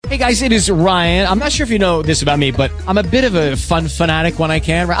Hey guys, it is Ryan. I'm not sure if you know this about me, but I'm a bit of a fun fanatic when I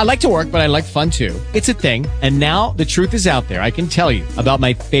can. I like to work, but I like fun too. It's a thing. And now the truth is out there. I can tell you about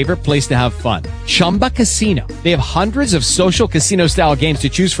my favorite place to have fun. Chumba Casino. They have hundreds of social casino style games to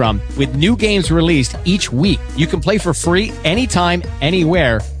choose from with new games released each week. You can play for free anytime,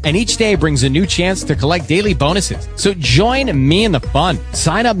 anywhere. And each day brings a new chance to collect daily bonuses. So join me in the fun.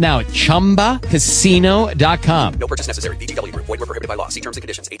 Sign up now at ChumbaCasino.com. No purchase necessary. VGW Group. Void where prohibited by law. See terms and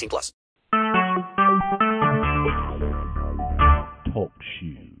conditions. 18+. Talk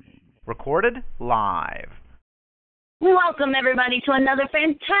shoes. Recorded live. Welcome, everybody, to another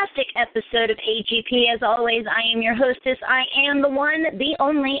fantastic episode of AGP. As always, I am your hostess. I am the one, the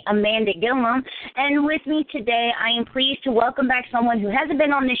only, Amanda Gilliam. And with me today, I am pleased to welcome back someone who hasn't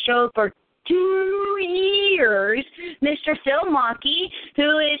been on this show for 2 years, Mr. Phil Mackey,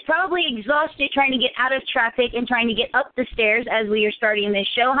 who is probably exhausted trying to get out of traffic and trying to get up the stairs as we are starting this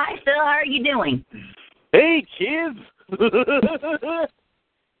show. Hi, Phil. How are you doing? Hey, kids.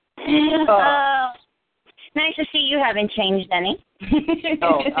 Nice to see you haven't changed any.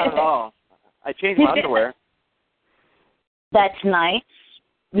 No, not at all. I changed my underwear. That's nice.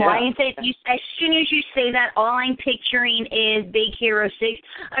 Yeah. Why is it? As soon as you say that, all I'm picturing is Big Hero 6.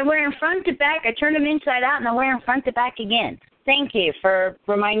 I wear them front to back, I turn them inside out, and I wear them front to back again. Thank you for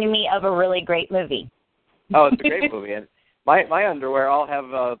reminding me of a really great movie. Oh, it's a great movie. And my underwear all have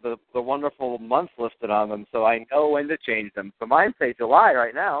the wonderful months listed on them, so I know when to change them. So mine say July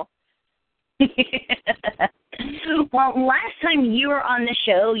right now. Well, last time you were on the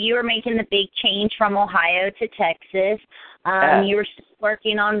show, you were making the big change from Ohio to Texas. You were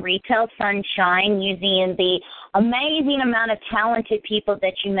working on Retail Sunshine using the amazing amount of talented people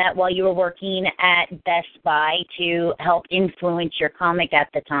that you met while you were working at Best Buy to help influence your comic at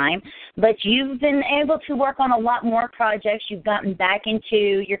the time. But you've been able to work on a lot more projects. You've gotten back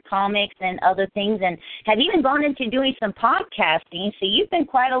into your comics and other things and have even gone into doing some podcasting. So you've been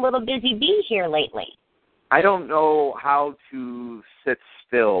quite a little busy bee here lately. I don't know how to sit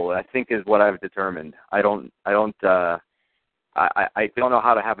still, I think is what I've determined. I don't know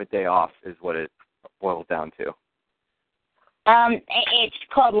how to have a day off is what it boils down to. It's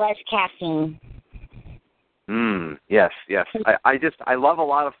called less caffeine. Yes. I love a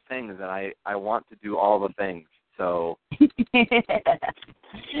lot of things, and I want to do all the things. So.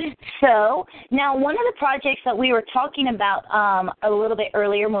 So, now one of the projects that we were talking about a little bit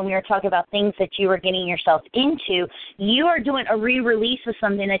earlier when we were talking about things that you were getting yourself into, you are doing a re-release of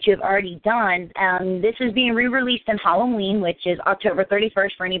something that you've already done. This is being re-released in Halloween, which is October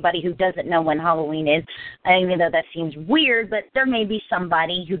 31st for anybody who doesn't know when Halloween is. Even though that seems weird, but there may be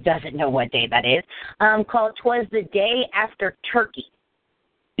somebody who doesn't know what day that is, called 'Twas the Day After Turkey.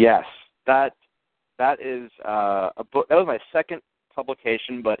 Yes, that is a book. That was my second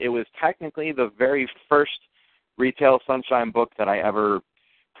publication, but it was technically the very first Retail Sunshine book that I ever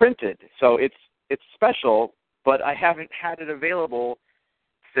printed. So it's special, but I haven't had it available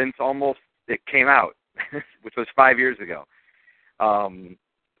since almost it came out, which was 5 years ago. And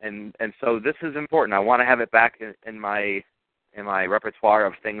so this is important. I want to have it back in my repertoire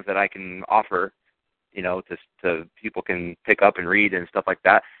of things that I can offer, to people can pick up and read and stuff like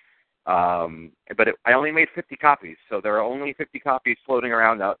that. But I only made 50 copies, so there are only 50 copies floating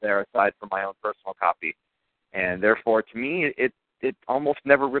around out there aside from my own personal copy. And therefore, to me, it almost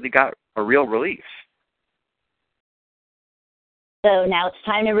never really got a real release. So now it's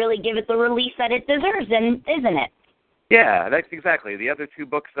time to really give it the release that it deserves, isn't it? Yeah, that's exactly. The other two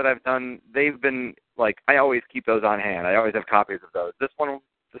books that I've done, they've been, I always keep those on hand. I always have copies of those. This one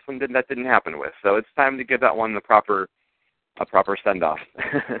didn't happen with. So it's time to give that one a proper send-off.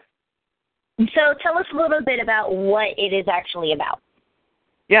 So tell us a little bit about what it is actually about.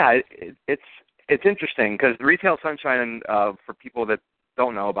 Yeah, it's interesting because the Retail Sunshine, for people that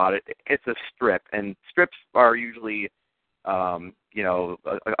don't know about it, it's a strip, and strips are usually, a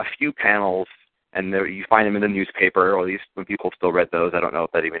few panels, and you find them in the newspaper, or at least when people still read those. I don't know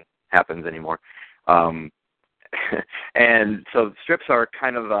if that even happens anymore. And so strips are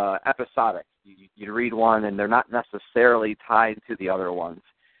kind of episodic. You read one, and they're not necessarily tied to the other ones.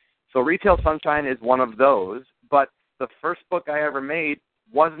 So Retail Sunshine is one of those, but the first book I ever made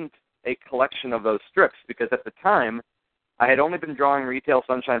wasn't a collection of those strips because at the time I had only been drawing Retail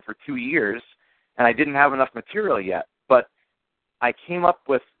Sunshine for 2 years and I didn't have enough material yet. But I came up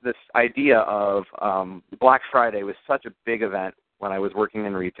with this idea of Black Friday was such a big event when I was working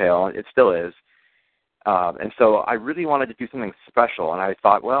in retail, and it still is. And so I really wanted to do something special, and I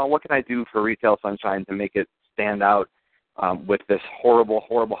thought, well, what can I do for Retail Sunshine to make it stand out with this horrible,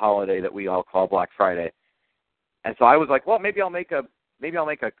 horrible holiday that we all call Black Friday? And so I was like, well, maybe I'll make a maybe I'll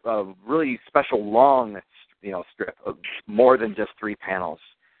make a really special long, strip of more than just 3 panels.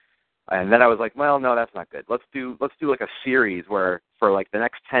 And then I was like, well, no, that's not good. Let's do like a series where for like the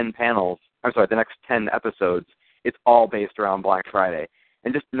next 10 episodes, it's all based around Black Friday.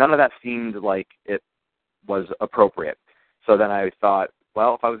 And just none of that seemed like it was appropriate. So then I thought,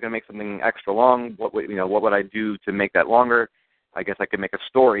 well, if I was going to make something extra long, what would I do to make that longer? I guess I could make a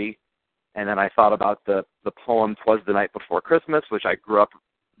story. And then I thought about the poem "'Twas the Night Before Christmas," which I grew up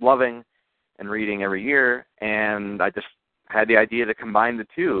loving and reading every year, and I just had the idea to combine the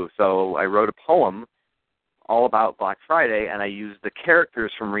two. So I wrote a poem all about Black Friday, and I used the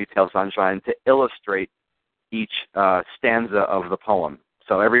characters from Retail Sunshine to illustrate each stanza of the poem.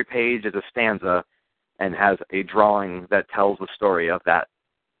 So every page is a stanza and has a drawing that tells the story of that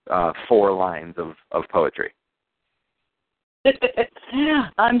 4 lines of poetry.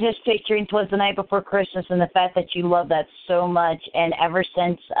 I'm just picturing "'Twas the Night Before Christmas" and the fact that you love that so much. And ever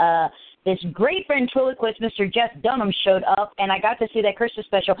since this great ventriloquist, Mr. Jeff Dunham, showed up, and I got to see that Christmas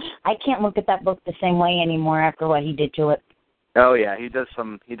special, I can't look at that book the same way anymore after what he did to it. Oh yeah, he does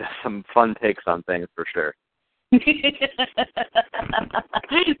some fun takes on things for sure.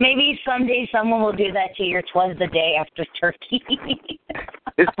 Maybe someday someone will do that to your "'Twas the Day After Turkey."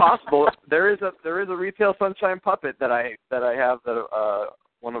 It's possible. There is a Retail Sunshine puppet that I have that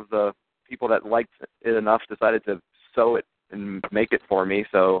one of the people that liked it enough decided to sew it and make it for me.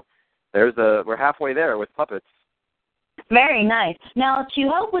 So we're halfway there with puppets. Very nice. Now, to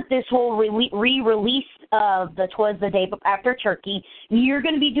help with this whole re-release of the "'Twas the Day After Turkey," you're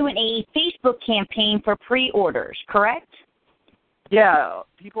going to be doing a Facebook campaign for pre-orders, correct? Yeah,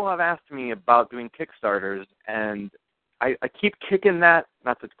 people have asked me about doing Kickstarters, and I keep kicking that,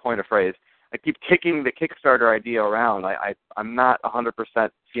 not to coin a phrase, I keep kicking the Kickstarter idea around. I'm not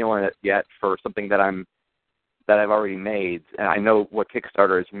 100% feeling it yet for something that I've already made, and I know what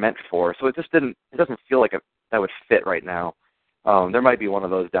Kickstarter is meant for, so it doesn't feel like that would fit right now. There might be one of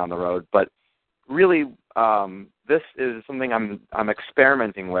those down the road, but really, this is something I'm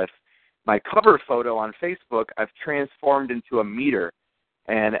experimenting with. My cover photo on Facebook, I've transformed into a meter,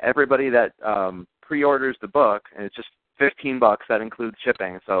 and everybody that pre-orders the book, and it's just $15. That includes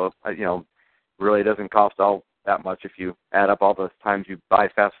shipping, so really doesn't cost all that much if you add up all the times you buy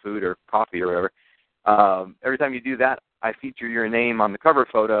fast food or coffee or whatever. Every time you do that, I feature your name on the cover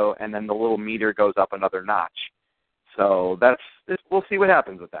photo, and then the little meter goes up another notch. So we'll see what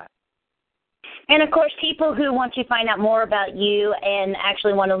happens with that. And, of course, people who want to find out more about you and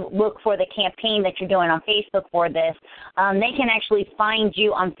actually want to look for the campaign that you're doing on Facebook for this, they can actually find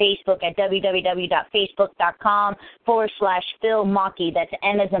you on Facebook at www.facebook.com/Phil Mackey. That's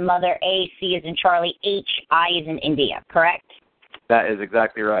M as in mother, A, C as in Charlie, H, I as in India, correct? That is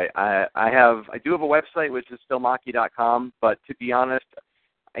exactly right. I do have a website, which is philmackey.com, but to be honest,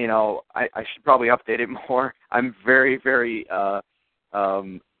 I should probably update it more. I'm very, very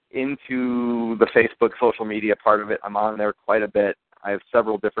into the Facebook social media part of it. I'm on there quite a bit. I have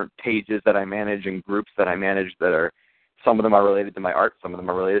several different pages that I manage and groups that I manage that some of them are related to my art, some of them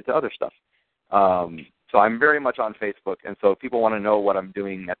are related to other stuff. So I'm very much on Facebook, and so if people want to know what I'm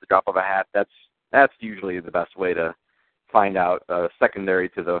doing at the drop of a hat, that's usually the best way to find out, secondary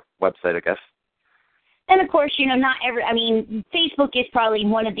to the website, I guess. And, of course, Facebook is probably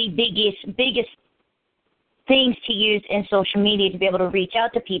one of the biggest things to use in social media to be able to reach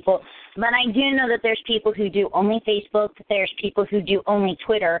out to people. But I do know that there's people who do only Facebook. There's people who do only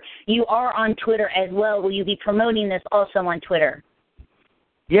Twitter. You are on Twitter as well. Will you be promoting this also on Twitter?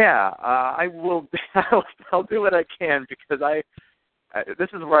 Yeah, I will. I'll do what I can because this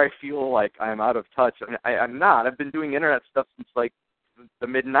is where I feel like I'm out of touch. I'm not. I've been doing internet stuff since like the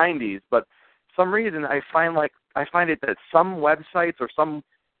mid-'90s, but for some reason I find it that some websites or some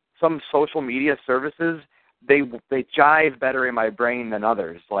social media services, they jive better in my brain than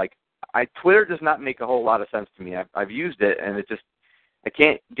others. Like Twitter does not make a whole lot of sense to me. I've used it, and I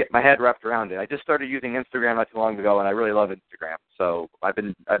can't get my head wrapped around it. I just started using Instagram not too long ago, and I really love Instagram. So I've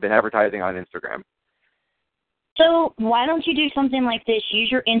been advertising on Instagram. So why don't you do something like this? Use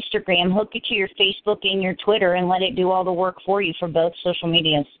your Instagram, hook it to your Facebook and your Twitter, and let it do all the work for you for both social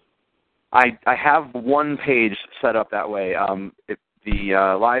medias. I have one page set up that way. The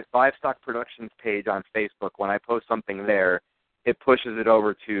Livestock Productions page on Facebook, when I post something there, it pushes it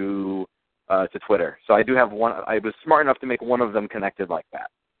over to Twitter. So I do have one. I was smart enough to make one of them connected like that.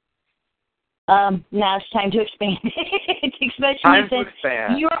 Now it's time to expand. Time to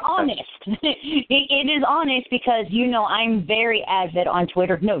expand. You're honest. It is honest because I'm very avid on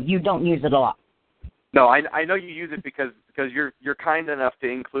Twitter. No, you don't use it a lot. No, I know you use it because you're kind enough to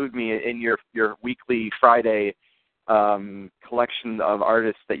include me in your weekly Friday collection of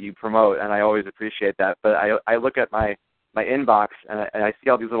artists that you promote, and I always appreciate that. But I look at my inbox, and I see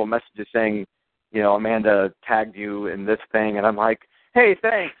all these little messages saying, Amanda tagged you in this thing, and I'm like, hey,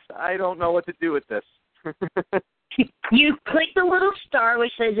 thanks. I don't know what to do with this. You click the little star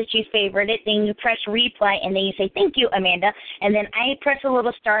which says that you favorite it, then you press reply, and then you say, thank you, Amanda. And then I press a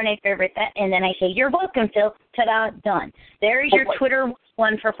little star and I favorite that, and then I say, you're welcome, Phil. Ta-da, done. There is your Twitter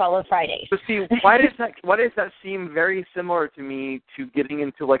one for Follow Fridays. So see, why does that seem very similar to me to getting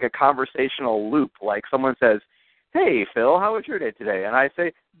into like a conversational loop? Like someone says, hey, Phil, how was your day today? And I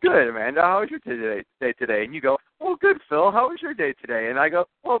say, good, Amanda, how was your day today? And you go, well, good, Phil, how was your day today? And I go,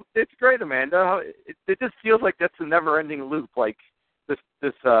 well, it's great, Amanda. It just feels like that's a never-ending loop, like this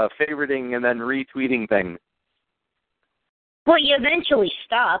favoriting and then retweeting thing. Well, you eventually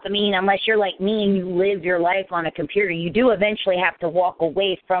stop. I mean, unless you're like me and you live your life on a computer, you do eventually have to walk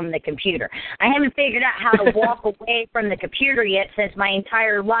away from the computer. I haven't figured out how to walk away from the computer yet, since my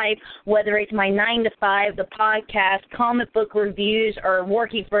entire life, whether it's my 9 to 5, the podcast, comic book reviews, or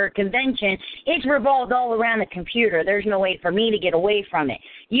working for a convention, it's revolved all around the computer. There's no way for me to get away from it.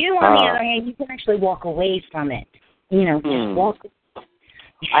 You, on the other hand, you can actually walk away from it. Just walk.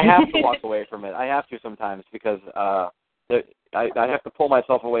 I have to walk away from it. I have to sometimes because I have to pull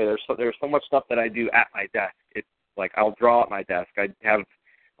myself away. There's so much stuff that I do at my desk. It's like I'll draw at my desk. I have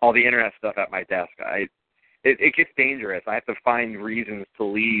all the internet stuff at my desk. It gets dangerous. I have to find reasons to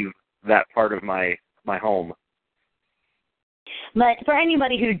leave that part of my home. But for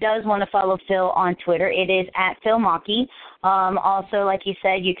anybody who does want to follow Phil on Twitter, it is at Phil Maki. Also, like you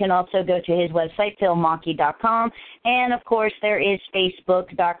said, you can also go to his website, philmaki.com. And, of course, there is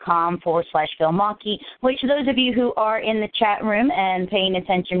facebook.com/Phil Maki, which those of you who are in the chat room and paying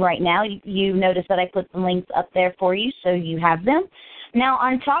attention right now, you notice that I put the links up there for you, so you have them. Now,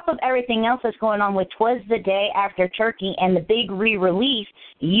 on top of everything else that's going on with 'Twas the Day After Turkey and the big re-release,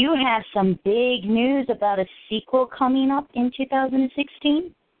 you have some big news about a sequel coming up in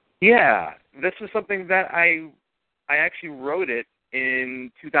 2016? Yeah, this is something that I actually wrote it in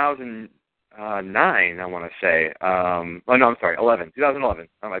 2009, I want to say. 2011.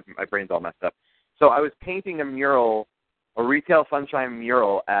 Oh, my brain's all messed up. So I was painting a mural, a Retail Sunshine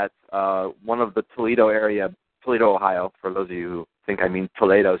mural at one of the Toledo, Ohio, for those of you who think I mean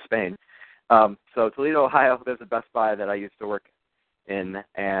Toledo, Spain. So Toledo, Ohio, there's a Best Buy that I used to work in,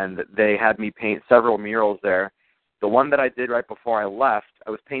 and they had me paint several murals there. The one that I did right before I left,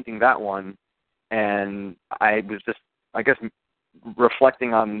 I was painting that one, and I was just, I guess,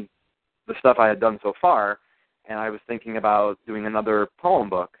 reflecting on the stuff I had done so far, and I was thinking about doing another poem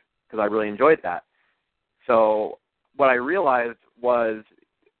book because I really enjoyed that. So what I realized was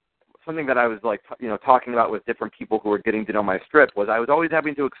something that I was like, talking about with different people who were getting to know my strip was I was always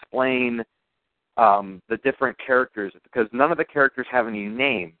having to explain the different characters because none of the characters have any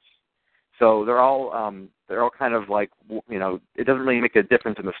names. So they're all kind of like, it doesn't really make a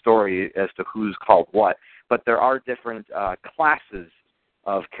difference in the story as to who's called what, but there are different classes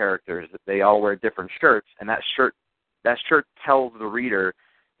of characters. They all wear different shirts, and that shirt tells the reader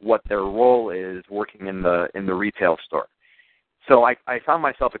what their role is working in the retail store. So I found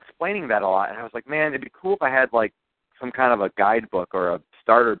myself explaining that a lot, and I was like, man, it'd be cool if I had like some kind of a guidebook or a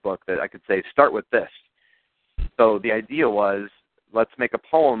starter book that I could say, start with this. So the idea was, let's make a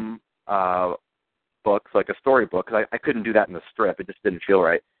poem book, like a storybook, because I couldn't do that in the strip. It just didn't feel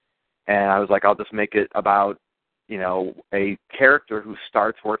right. And I was like, I'll just make it about, a character who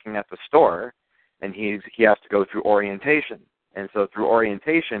starts working at the store, and he has to go through orientation. And so through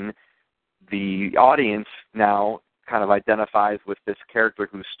orientation, the audience now kind of identifies with this character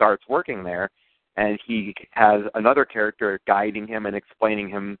who starts working there, and he has another character guiding him and explaining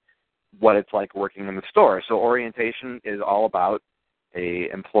him what it's like working in the store. So orientation is all about a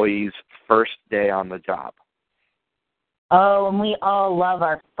employee's first day on the job. Oh, and we all love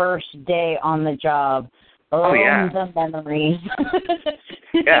our first day on the job. Oh, yeah. The memories.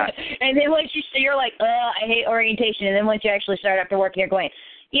 Yeah. And then once you're like, I hate orientation. And then once you actually start after work, you're going,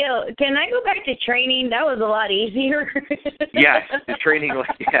 can I go back to training? That was a lot easier. Yes, the training.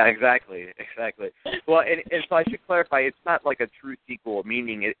 Yeah, exactly. Well, and so I should clarify, it's not like a true sequel,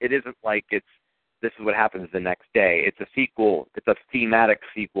 meaning it isn't like this is what happens the next day. It's a sequel. It's a thematic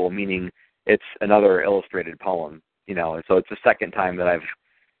sequel, meaning it's another illustrated poem, so it's the second time that I've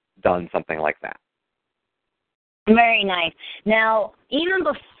done something like that. Very nice. Now, even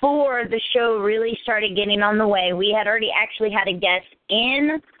before the show really started getting on the way, we had already actually had a guest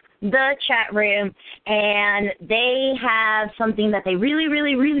in the chat room, and they have something that they really,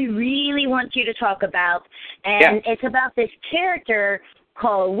 really, really, really want you to talk about, and It's about this character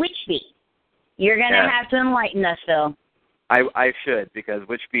called Witchby. You're going to have to enlighten us, Phil. I should, because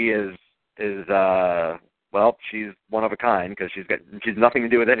Witch Bee is well, she's one of a kind because she's nothing to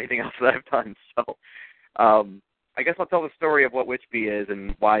do with anything else that I've done. So I guess I'll tell the story of what Witch Bee is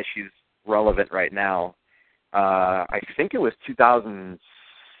and why she's relevant right now. I think it was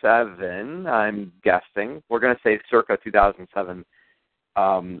 2007, I'm guessing. We're going to say circa 2007.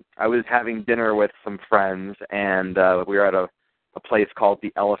 I was having dinner with some friends, and we were at a place called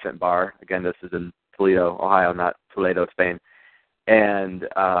the Elephant Bar. Again, this is in Toledo, Ohio, not Toledo, Spain. And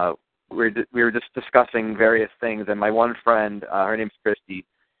we were just discussing various things, and my one friend, her name's Christy,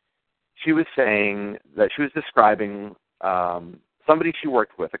 she was saying that she was describing somebody she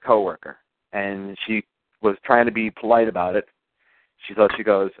worked with, a coworker, and she was trying to be polite about it. She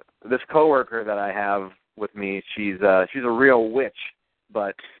goes, this coworker that I have with me, she's a real witch,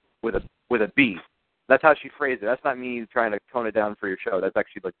 but with a B. That's how she phrased it. That's not me trying to tone it down for your show. That's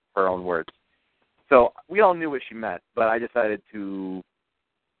actually like her own words. So we all knew what she meant, but I decided to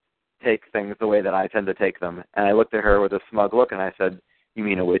take things the way that I tend to take them. And I looked at her with a smug look, and I said, "You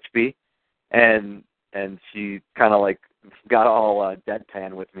mean a witch bee?" And she kind of like got all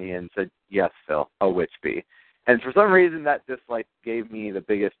deadpan with me and said, "Yes, Phil, a witch bee." And for some reason, that just like gave me the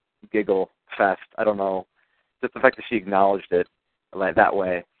biggest giggle fest. I don't know, just the fact that she acknowledged it like that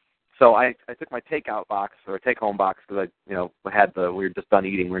way. So I took my takeout box or take-home box because we were just done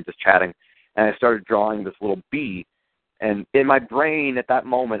eating, we were just chatting, and I started drawing this little bee. And in my brain at that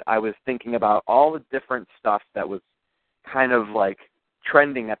moment, I was thinking about all the different stuff that was kind of like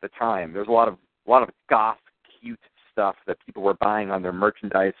trending at the time. There was a lot of goth, cute stuff that people were buying on their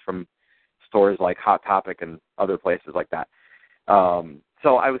merchandise from stores like Hot Topic and other places like that.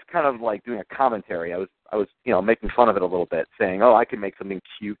 So I was kind of like doing a commentary. I was making fun of it a little bit, saying, "Oh, I could make something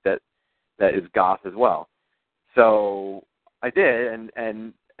cute that is goth as well." So I did,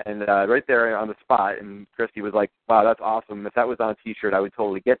 and right there on the spot, and Christy was like, "Wow, that's awesome. If that was on a T-shirt, I would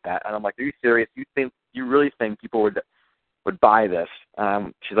totally get that." And I'm like, "Are you serious? You really think people would buy this?"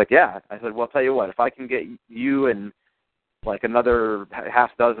 She's like, "Yeah." I said, "Well, I'll tell you what. If I can get you and like another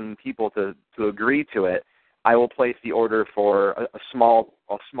half dozen people to agree to it, I will place the order for a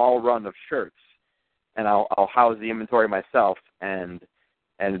small run of shirts, and I'll house the inventory myself." And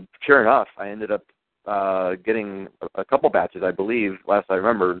sure enough, I ended up getting a couple batches, I believe, last I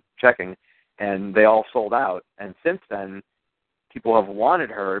remember checking, and they all sold out. And since then, people have wanted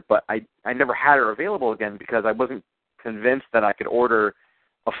her, but I never had her available again because I wasn't convinced that I could order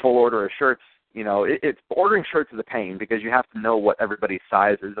a full order of shirts. It's ordering shirts is a pain because you have to know what everybody's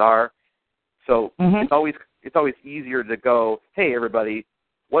sizes are. So it's always easier to go, "Hey, everybody,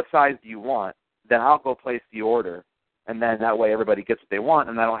 what size do you want?" Then I'll go place the order. And then that way everybody gets what they want,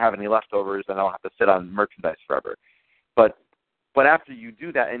 and I don't have any leftovers, and I don't have to sit on merchandise forever. But after you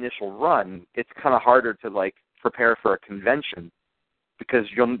do that initial run, it's kind of harder to like prepare for a convention because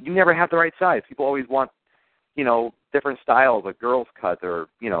you never have the right size. People always want, different styles, a girl's cut or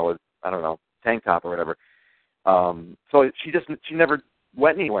I don't know, tank top or whatever. So she never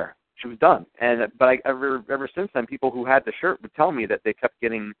went anywhere. She was done. But ever since then, people who had the shirt would tell me that they kept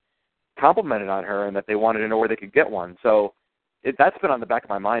getting complimented on her and that they wanted to know where they could get one. So that's been on the back of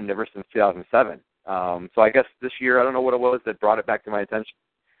my mind ever since 2007. So I guess this year, I don't know what it was that brought it back to my attention.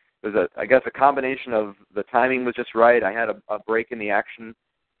 It was a combination of the timing was just right. I had a break in the action.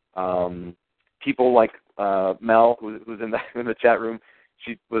 People like Mel, who's in the chat room,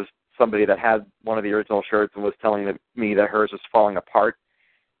 she was somebody that had one of the original shirts and was telling me that hers was falling apart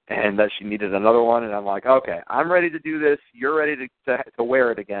and that she needed another one. And I'm like, okay, I'm ready to do this. You're ready to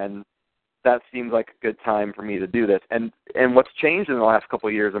wear it again. That seems like a good time for me to do this. And what's changed in the last couple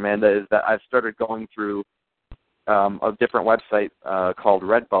of years, Amanda, is that I've started going through a different website called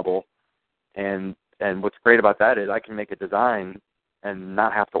Redbubble. And what's great about that is I can make a design and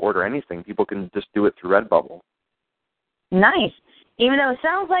not have to order anything. People can just do it through Redbubble. Nice. Even though it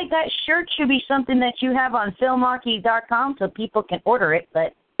sounds like that shirt should be something that you have on philmarkey.com so people can order it,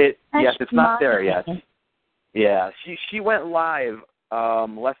 but yes, it's not there yet. Yeah, she went live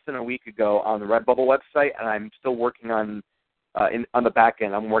less than a week ago on the Redbubble website, and I'm still working on the back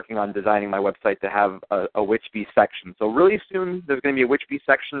end. I'm working on designing my website to have a Witch Bee section. So really soon, there's going to be a Witch Bee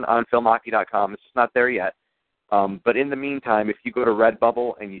section on philmarkey.com. It's just not there yet. But in the meantime, if you go to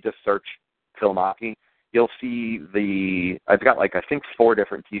Redbubble and you just search Phil Markey, you'll see I've got I think 4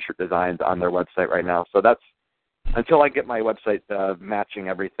 different T-shirt designs on their website right now. So that's until I get my website matching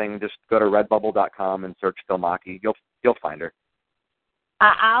everything. Just go to redbubble.com and search Phil Markey. You'll find her.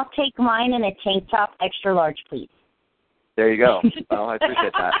 I'll take mine in a tank top, extra large, please. There you go. Well, I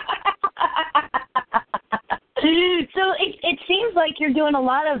appreciate that. So it seems like you're doing a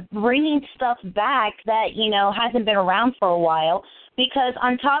lot of bringing stuff back that, hasn't been around for a while, because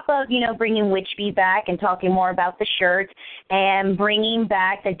on top of, bringing Witchby back and talking more about the shirts and bringing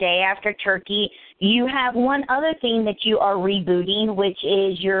back The Day After Turkey, you have one other thing that you are rebooting, which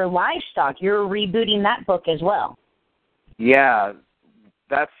is your livestock. You're rebooting that book as well. Yeah,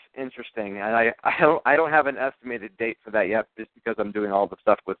 that's interesting. And I don't have an estimated date for that yet, just because I'm doing all the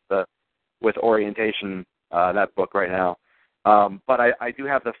stuff with orientation, that book right now. But I do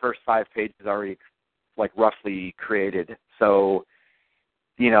have the first 5 pages already, like, roughly created. So,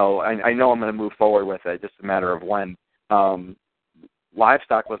 I know I'm going to move forward with it, just a matter of when.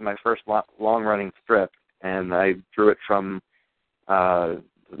 Livestock was my first long-running strip, and I drew it from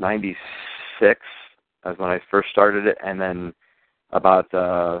 96, as when I first started it, and then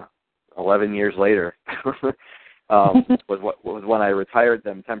about 11 years later was when I retired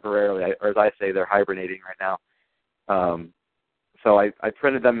them temporarily, or as I say, they're hibernating right now. So I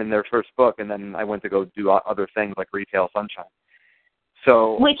printed them in their first book, and then I went to go do other things like Retail Sunshine.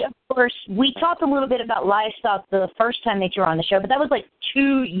 So, which, of course, we talked a little bit about livestock the first time that you were on the show, but that was like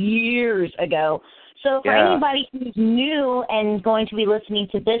 2 years ago. So for anybody who's new and going to be listening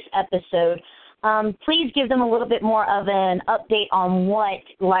to this episode, please give them a little bit more of an update on what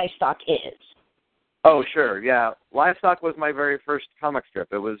livestock is. Oh, sure, yeah. Livestock was my very first comic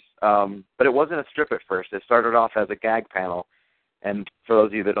strip. It was, but it wasn't a strip at first. It started off as a gag panel. And for those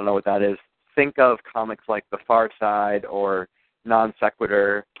of you that don't know what that is, think of comics like The Far Side or Non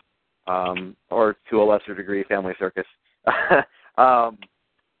Sequitur, or to a lesser degree, Family Circus.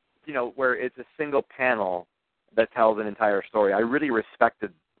 Where it's a single panel that tells an entire story. I really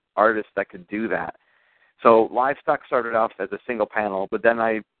respected artists that could do that. So Livestock started off as a single panel, but then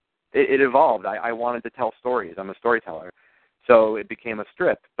it evolved. I wanted to tell stories. I'm a storyteller. So it became a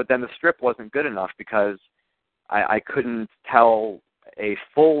strip. But then the strip wasn't good enough because I couldn't tell a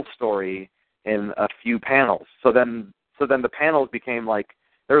full story in a few panels. So then the panels became like,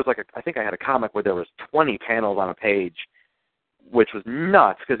 there was I think I had a comic where there was 20 panels on a page, which was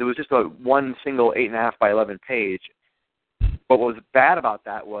nuts because it was just one single 8.5 by 11 page. But what was bad about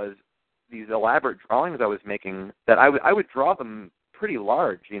that was these elaborate drawings I was making that I would draw them pretty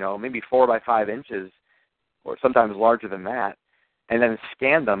large, maybe 4 by 5 inches, or sometimes larger than that, and then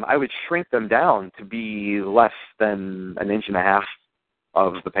scan them. I would shrink them down to be less than 1.5 inches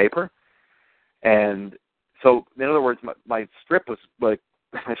of the paper. And so, in other words, my strip was like,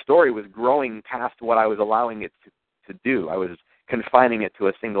 my story was growing past what I was allowing it to do. I was confining it to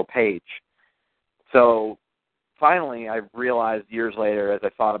a single page. So finally, I realized years later, as I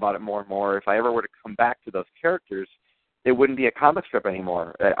thought about it more and more, if I ever were to come back to those characters, it wouldn't be a comic strip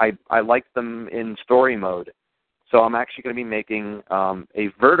anymore. I liked them in story mode. So I'm actually going to be making a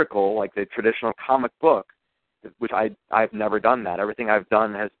vertical, like the traditional comic book, which I've never done that. Everything I've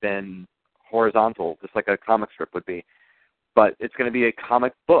done has been horizontal, just like a comic strip would be. But it's going to be a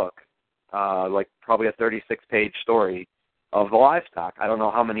comic book, like probably a 36-page story of the livestock. I don't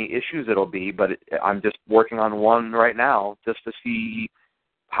know how many issues it'll be, but I'm just working on one right now just to see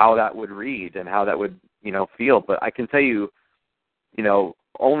how that would read and how that would, feel. But I can tell you,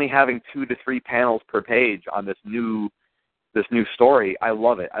 only having 2 to 3 panels per page on this new story, I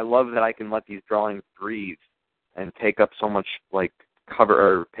love it. I love that I can let these drawings breathe and take up so much like cover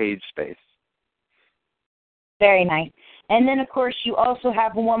or page space. Very nice. And then, of course, you also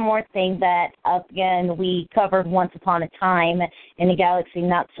have one more thing that, again, we covered once upon a time in a galaxy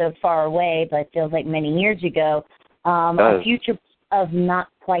not so far away, but feels like many years ago, a future of Not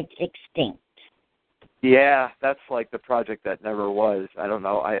Quite Extinct. Yeah, that's like the project that never was. I don't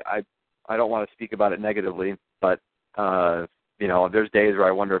know. I don't want to speak about it negatively, but, there's days where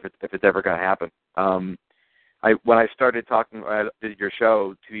I wonder if it's ever going to happen. When I started talking, I did your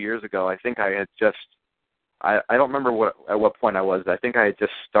show 2 years ago, I think I had just, I don't remember at what point I was. I think I had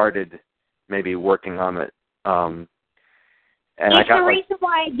just started maybe working on it. And it's the reason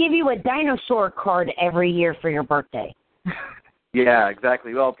why I give you a dinosaur card every year for your birthday. Yeah,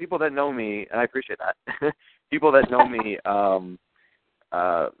 exactly. Well, people that know me, and I appreciate that, people that know me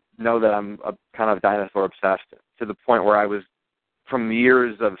know that I'm kind of dinosaur obsessed to the point where I was, from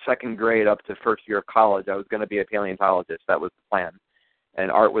years of second grade up to first year of college, I was going to be a paleontologist. That was the plan.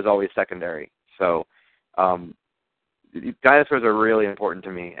 And art was always secondary. So dinosaurs are really important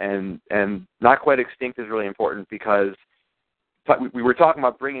to me. And Not Quite Extinct is really important because we were talking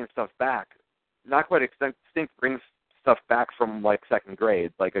about bringing stuff back. Not Quite Extinct brings stuff back from like second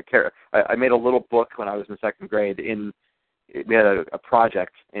grade. Like I made a little book when I was in second grade. We had a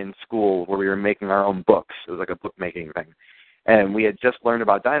project in school where we were making our own books. It was like a book making thing. And we had just learned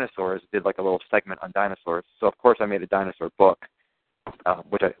about dinosaurs, did like a little segment on dinosaurs. So of course I made a dinosaur book,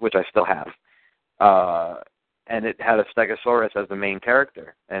 which I still have. And it had a Stegosaurus as the main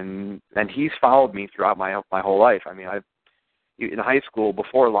character, and he's followed me throughout my whole life. I mean, in high school,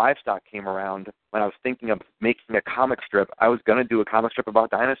 before livestock came around, when I was thinking of making a comic strip, I was going to do a comic strip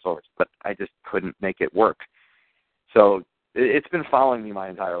about dinosaurs, but I just couldn't make it work. So it's been following me my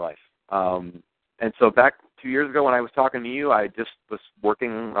entire life. And so back 2 years ago when I was talking to you, I just was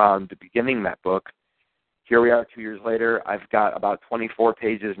working on the beginning of that book. Here we are 2 years later. I've got about 24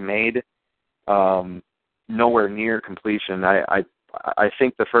 pages made. Nowhere near completion. I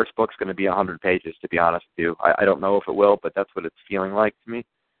think the first book's going to be 100 pages, to be honest with you. I don't know if it will, but that's what it's feeling like to me.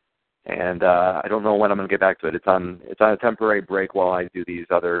 And I don't know when I'm going to get back to it. It's on a temporary break while I do these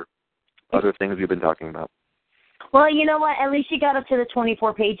other things we've been talking about. Well, you know what? At least you got up to the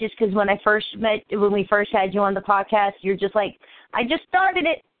 24 pages, because when we first had you on the podcast, you're just like, I just started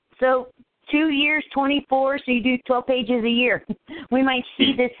it. So 2 years, 24, so you do 12 pages a year. We might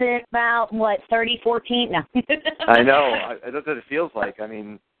see this in about, 30, 14? No. I know. That's what it feels like. I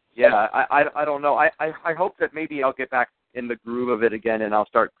mean, yeah, I don't know. I hope that maybe I'll get back in the groove of it again and I'll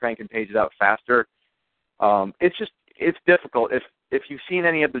start cranking pages out faster. It's difficult. If you've seen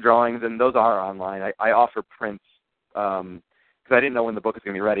any of the drawings, and those are online, I offer prints because I didn't know when the book was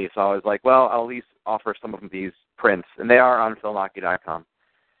going to be ready, so I was like, well, I'll at least offer some of these prints, and they are on philnaki.com.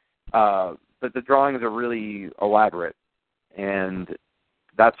 But the drawings are really elaborate, and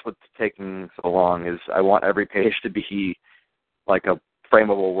that's what's taking so long, is I want every page to be like a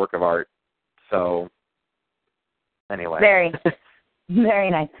frameable work of art. So, anyway. Very, very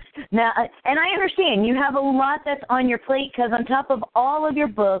nice. Now, and I understand you have a lot that's on your plate, because on top of all of your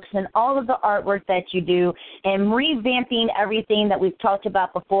books and all of the artwork that you do and revamping everything that we've talked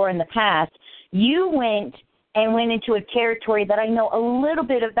about before in the past, you went into a territory that I know a little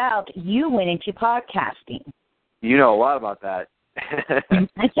bit about. You went into podcasting. You know a lot about that.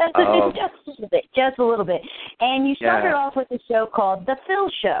 just a little bit. And you started off with a show called The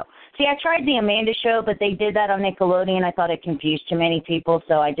Phil Show. See, I tried the Amanda Show, but they did that on Nickelodeon. I thought it confused too many people,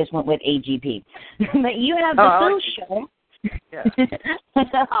 so I just went with AGP. But you have The Phil Show. Yeah.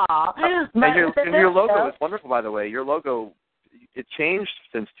 And your logo is wonderful, by the way. Your logo, it changed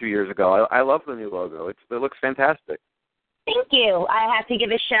since 2 years ago. I love the new logo. It looks fantastic. Thank you. I have to give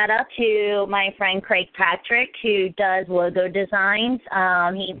a shout-out to my friend Craig Patrick, who does logo designs.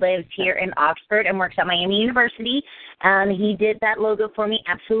 He lives here in Oxford and works at Miami University. He did that logo for me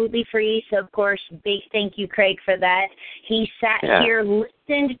absolutely free. So, of course, big thank you, Craig, for that. He sat here,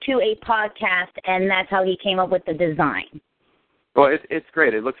 listened to a podcast, and that's how he came up with the design. Well, it's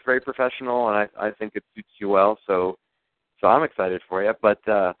great. It looks very professional, and I think it suits you well. So I'm excited for you. But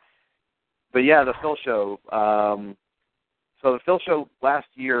yeah, the Phil Show. So the Phil Show last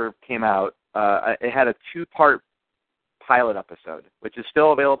year came out. It had a 2-part pilot episode, which is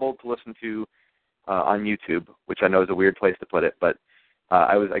still available to listen to on YouTube, which I know is a weird place to put it. But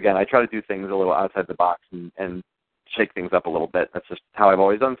I try to do things a little outside the box and shake things up a little bit. That's just how I've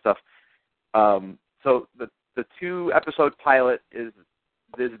always done stuff. So the 2-episode pilot is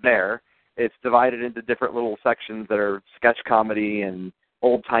there. It's divided into different little sections that are sketch comedy and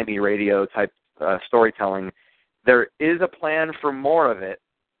old-timey radio type storytelling. There is a plan for more of it,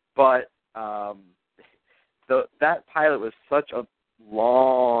 but that pilot was such a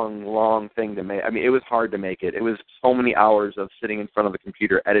long thing to make. I mean, it was hard to make it. It was so many hours of sitting in front of the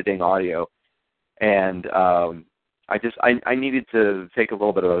computer editing audio, and I needed to take a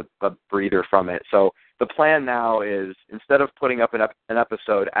little bit of a breather from it. So the plan now is, instead of putting up an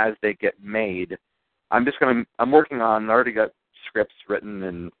episode as they get made, I'm working on, I already got scripts written,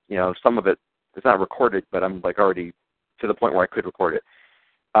 and some of it, it's not recorded, but I'm already to the point where I could record it.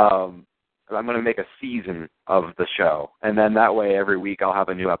 I'm going to make a season of the show, and then that way every week I'll have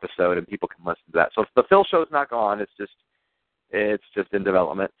a new episode and people can listen to that. So the Phil Show's not gone; it's just in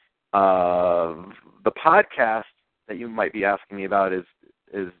development. The podcast that you might be asking me about is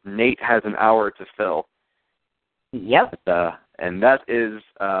Nate Has an Hour to Fill. Yep. And that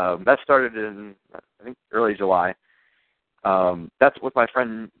started in, I think, early July. That's with my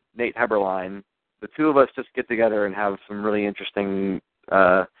friend Nate Heberlein. The two of us just get together and have some really interesting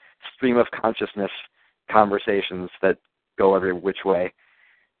stream of consciousness conversations that go every which way.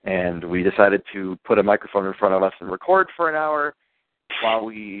 And we decided to put a microphone in front of us and record for an hour while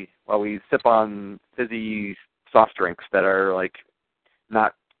we sip on fizzy soft drinks that are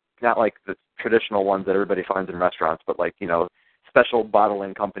not like the traditional ones that everybody finds in restaurants, but special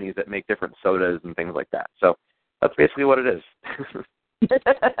bottling companies that make different sodas and things like that. So that's basically what it is.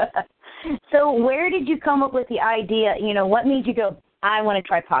 So where did you come up with the idea? What made you go, I want to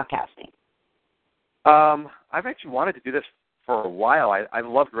try podcasting? I've actually wanted to do this for a while. I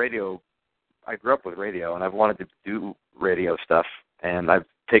loved radio. I grew up with radio, and I've wanted to do radio stuff. And I've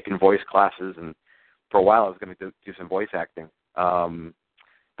taken voice classes, and for a while I was going to do some voice acting.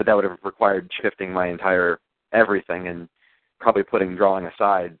 But that would have required shifting my entire everything and probably putting drawing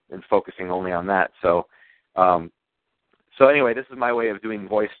aside and focusing only on that. So anyway, this is my way of doing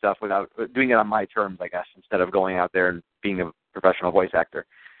voice stuff without doing it on my terms, I guess, instead of going out there and being a professional voice actor.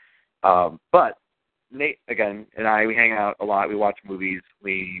 But Nate, again, and I, we hang out a lot. We watch movies.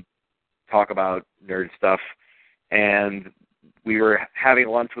 We talk about nerd stuff. And we were having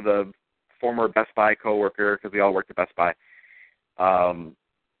lunch with a former Best Buy coworker, because we all worked at Best Buy.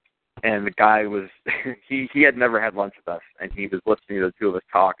 And the guy was, he had never had lunch with us, and he was listening to the two of us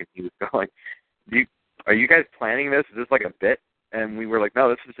talk, and he was going, are you guys planning this? Is this like a bit? And we were like, no,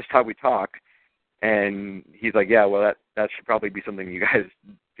 this is just how we talk. And he's like, yeah, well, that should probably be something you guys,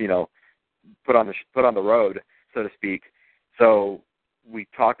 put on the road, so to speak. So we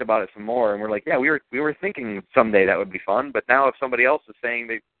talked about it some more, and we're like, yeah, we were thinking someday that would be fun, but now if somebody else is saying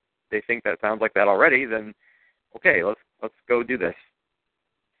they think that sounds like that already, then okay, let's go do this.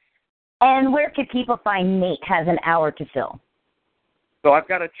 And where could people find Nate Has an Hour to Fill? So I've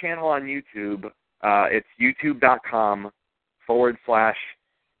got a channel on YouTube. It's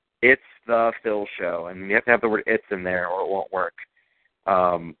youtube.com/It's the Phil Show, and you have to have the word "it's" in there, or it won't work.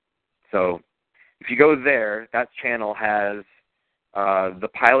 So if you go there, that channel has the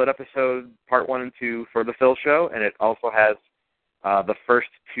pilot episode, part 1 and 2 for the Phil Show, and it also has the first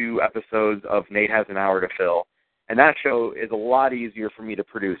 2 episodes of Nate Has an Hour to Fill. And that show is a lot easier for me to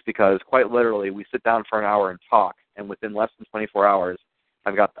produce because quite literally we sit down for an hour and talk, and within less than 24 hours,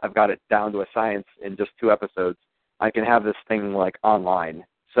 I've got it down to a science in just 2 episodes. I can have this thing like online.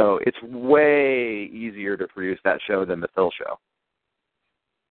 So it's way easier to produce that show than the Phil Show.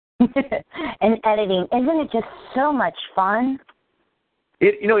 And editing, isn't it just so much fun?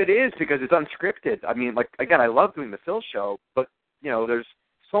 It is because it's unscripted. I mean, like, again, I love doing the Phil Show, but, there's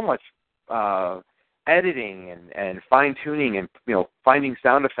so much editing and fine-tuning and, finding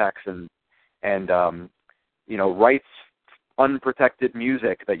sound effects and rights unprotected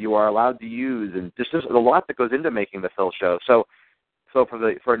music that you are allowed to use, and just a lot that goes into making the Phil Show. So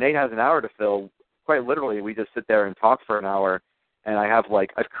for Nate Has an Hour to Fill, quite literally, we just sit there and talk for an hour, and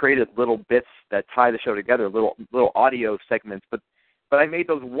I've created little bits that tie the show together, little audio segments, but I made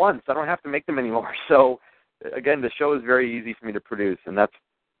those once. I don't have to make them anymore. So again, the show is very easy for me to produce, and that's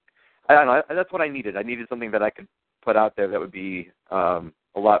what I needed. I needed something that I could put out there that would be a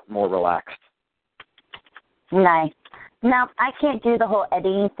lot more relaxed. Nice. Now, I can't do the whole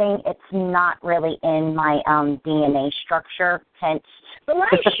editing thing. It's not really in my DNA structure, hence the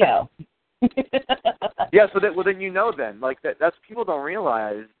live show. Yeah, so then that's people don't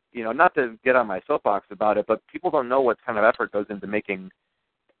realize, not to get on my soapbox about it, but people don't know what kind of effort goes into making,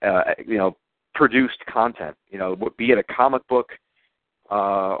 produced content. Be it a comic book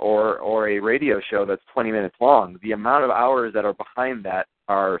or a radio show that's 20 minutes long. The amount of hours that are behind that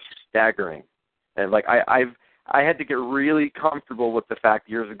are staggering. And I had to get really comfortable with the fact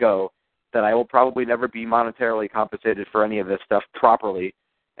years ago that I will probably never be monetarily compensated for any of this stuff properly,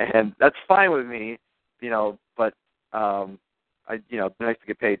 and that's fine with me, but it's nice to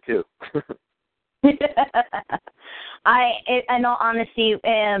get paid too. In all honesty,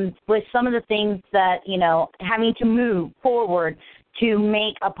 with some of the things that, having to move forward to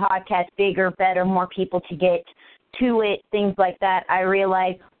make a podcast bigger, better, more people to get to it, things like that, I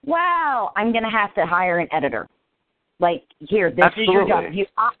realized, wow, I'm going to have to hire an editor. Like, here, this Absolutely. is your job.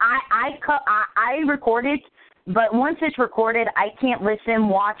 I record it, but once it's recorded, I can't listen,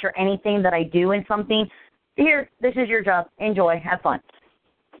 watch, or anything that I do in something. Here, this is your job. Enjoy. Have fun.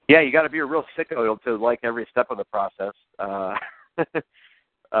 Yeah, you got to be a real sicko to like every step of the process.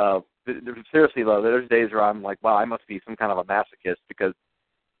 Seriously, though, there's days where I'm like, wow, I must be some kind of a masochist because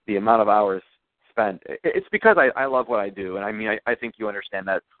the amount of hours spent. It's because I love what I do, and I mean, I think you understand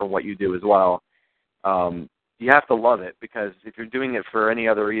that from what you do as well. You have to love it because if you're doing it for any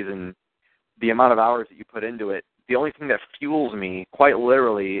other reason, the amount of hours that you put into it, the only thing that fuels me, quite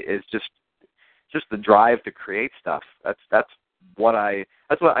literally, is just the drive to create stuff. That's what I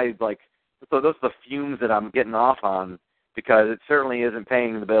like. So those are the fumes that I'm getting off on because it certainly isn't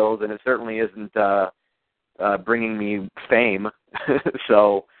paying the bills and it certainly isn't bringing me fame.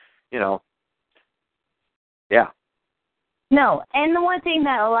 So, yeah. No, and the one thing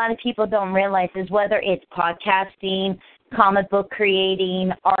that a lot of people don't realize is whether it's podcasting, comic book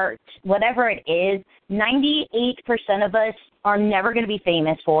creating, art, whatever it is, 98% of us are never going to be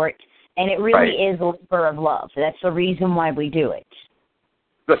famous for it. And it really is a labor of love. That's the reason why we do it.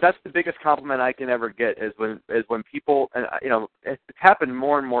 But that's the biggest compliment I can ever get is when people, and it's happened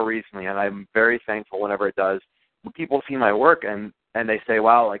more and more recently, and I'm very thankful whenever it does. When people see my work and they say,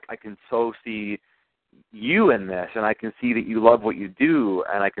 "Wow, like I can so see you in this, and I can see that you love what you do,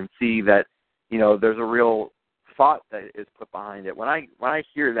 and I can see that there's a real thought that is put behind it." When I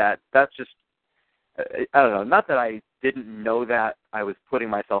hear that, that's just I don't know. Not that I didn't know that I was putting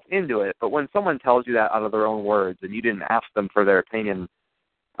myself into it, but when someone tells you that out of their own words and you didn't ask them for their opinion,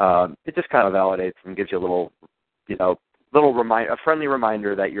 it just kind of validates and gives you a little, a friendly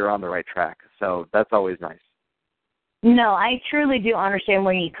reminder that you're on the right track. So that's always nice. No, I truly do understand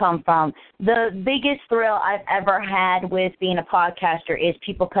where you come from. The biggest thrill I've ever had with being a podcaster is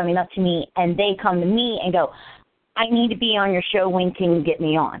people coming up to me and they come to me and go, "I need to be on your show. When can you get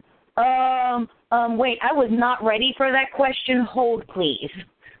me on?" Wait, I was not ready for that question. Hold, please.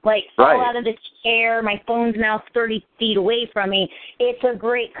 Fall out of the chair. My phone's now 30 feet away from me. It's a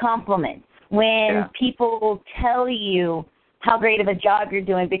great compliment when people tell you how great of a job you're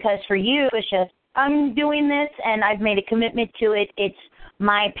doing, because for you, it's just, I'm doing this and I've made a commitment to it. It's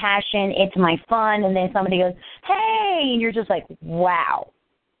my passion. It's my fun. And then somebody goes, "Hey," and you're just like, wow.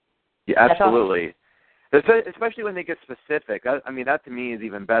 Yeah, absolutely. Awesome. Especially when they get specific. That to me is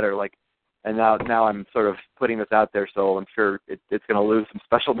even better. And now I'm sort of putting this out there, so I'm sure it's going to lose some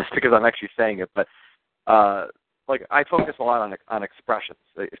specialness because I'm actually saying it. But I focus a lot on expressions.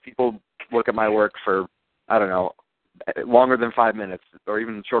 If people look at my work for, I don't know, longer than 5 minutes or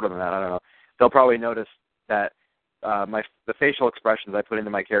even shorter than that, I don't know, they'll probably notice that the facial expressions I put into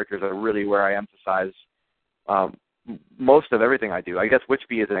my characters are really where I emphasize most of everything I do. I guess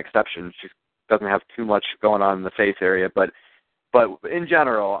Witchbee is an exception. She doesn't have too much going on in the face area, but in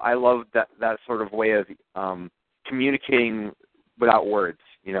general, I love that sort of way of communicating without words,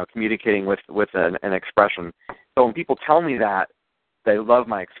 communicating with an expression. So when people tell me that they love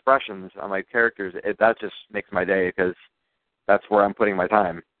my expressions on my characters, that just makes my day because that's where I'm putting my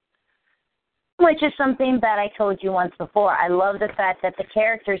time. Which is something that I told you once before. I love the fact that the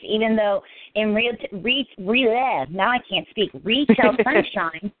characters, even though in now I can't speak, Retail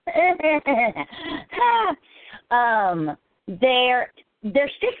Sunshine, they're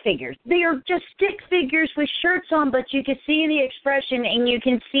stick figures. They are just stick figures with shirts on, but you can see the expression and you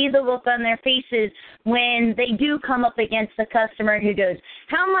can see the look on their faces when they do come up against the customer who goes,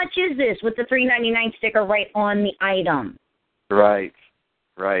 "How much is this?" with the $3.99 sticker right on the item. Right.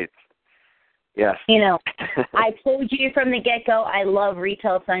 Yes. I told you from the get-go, I love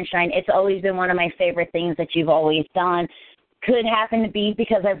Retail Sunshine. It's always been one of my favorite things that you've always done. Could happen to be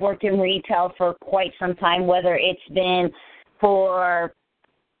because I've worked in retail for quite some time, whether it's been for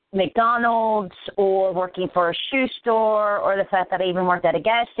McDonald's or working for a shoe store or the fact that I even worked at a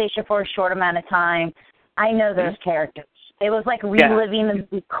gas station for a short amount of time. I know those characters. It was like reliving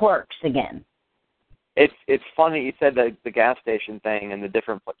the Clerks again. It's funny you said the gas station thing and the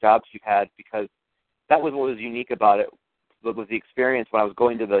different jobs you've had, because that was what was unique about it. What was the experience when I was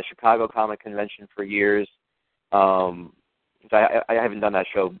going to the Chicago Comic Convention for years. I haven't done that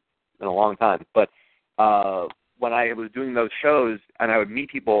show in a long time, but when I was doing those shows and I would meet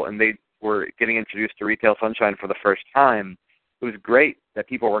people and they were getting introduced to Retail Sunshine for the first time, it was great that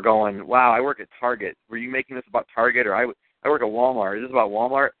people were going, "Wow, I work at Target. Were you making this about Target?" Or I work at Walmart. Is this about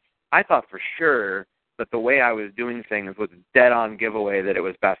Walmart? I thought for sure that the way I was doing things was dead-on giveaway that it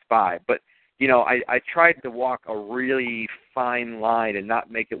was Best Buy. But, I tried to walk a really fine line and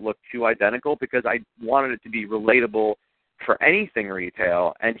not make it look too identical because I wanted it to be relatable for anything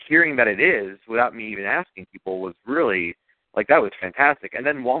retail. And hearing that it is, without me even asking people, was really, that was fantastic. And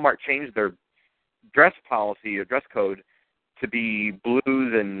then Walmart changed their dress policy or dress code to be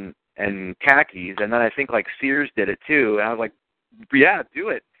blues and khakis. And then I think, Sears did it too. And I was like, yeah, do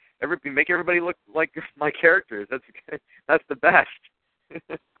it. Make everybody look like my characters. That's the best.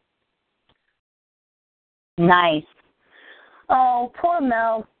 Nice. Oh, poor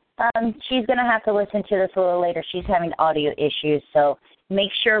Mel. She's going to have to listen to this a little later. She's having audio issues, so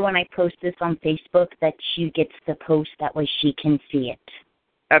make sure when I post this on Facebook that she gets the post. That way she can see it.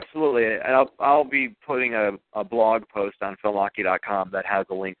 Absolutely. And I'll be putting a blog post on filmhockey.com that has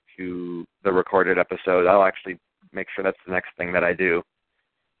a link to the recorded episode. I'll actually make sure that's the next thing that I do.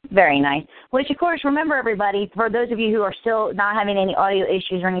 Very nice. Which, of course, remember, everybody, for those of you who are still not having any audio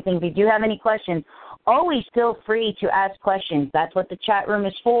issues or anything, if you do have any questions, always feel free to ask questions. That's what the chat room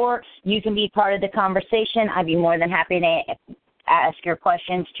is for. You can be part of the conversation. I'd be more than happy to ask your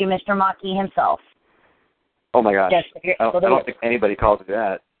questions to Mr. Maki himself. Oh, my gosh. I don't think anybody calls it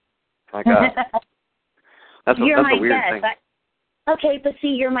that. My God. That's a weird thing. Okay, but see,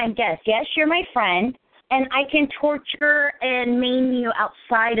 you're my guest. Yes, you're my friend, and I can torture and maim you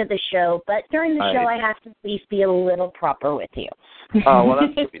outside of the show, but during the show I have to at least be a little proper with you. Oh, well,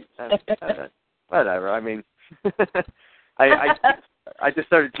 that's sweet. Whatever. I mean, I just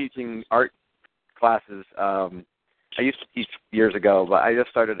started teaching art classes. I used to teach years ago, but I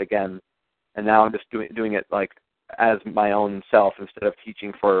just started again, and now I'm just doing it like as my own self instead of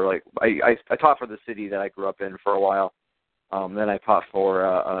teaching for like I taught for the city that I grew up in for a while. Then I taught for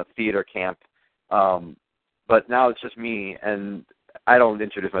a theater camp, but now it's just me, and I don't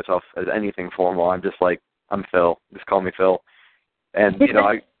introduce myself as anything formal. I'm just like, I'm Phil. Just call me Phil. And you know,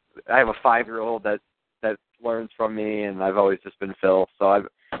 I have a 5-year-old that learns from me, and I've always just been Phil. So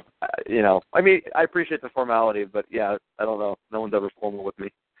you know, I mean, I appreciate the formality, but yeah, I don't know. No one's ever formal with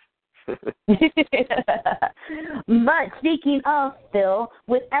me. But speaking of, Phil,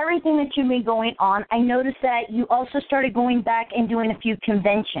 with everything that you've been going on, I noticed that you also started going back and doing a few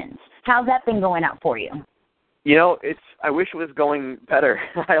conventions. How's that been going out for you? You know, I wish it was going better.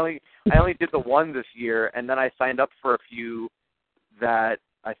 I only did the one this year, and then I signed up for a few that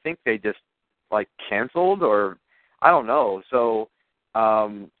I think they just like canceled, or I don't know. So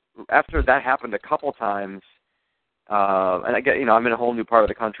after that happened a couple times, and I get, you know, I'm in a whole new part of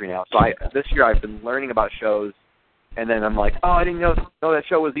the country now. So this year I've been learning about shows, and then I'm like, oh, I didn't know that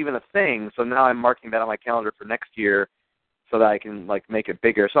show was even a thing. So now I'm marking that on my calendar for next year, so that I can like make it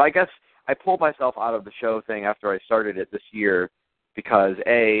bigger. So I guess I pulled myself out of the show thing after I started it this year because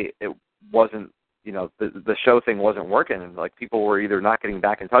it wasn't, you know, the show thing wasn't working, and like people were either not getting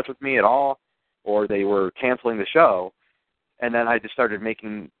back in touch with me at all, or they were canceling the show. And then I just started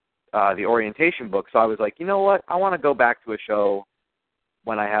making the orientation book. So I was like, you know what? I want to go back to a show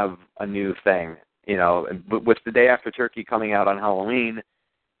when I have a new thing, you know, and with The Day After Turkey coming out on Halloween,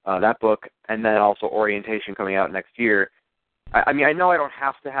 that book, and then also orientation coming out next year. I mean, I know I don't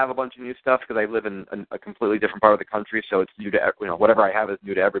have to have a bunch of new stuff because I live in a completely different part of the country, so it's new to, you know, whatever I have is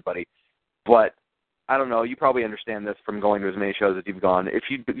new to everybody. But I don't know. You probably understand this from going to as many shows as you've gone. If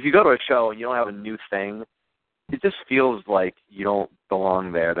you go to a show and you don't have a new thing, it just feels like you don't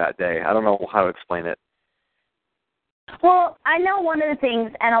belong there that day. I don't know how to explain it. Well, I know one of the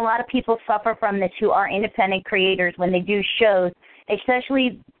things, and a lot of people suffer from this who are independent creators when they do shows,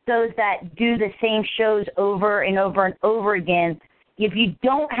 especially those that do the same shows over and over and over again. If you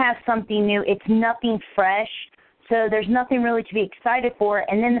don't have something new, it's nothing fresh, so there's nothing really to be excited for,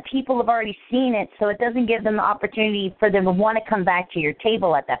 and then the people have already seen it, so it doesn't give them the opportunity for them to want to come back to your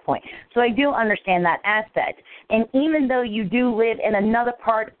table at that point. So I do understand that aspect. And even though you do live in another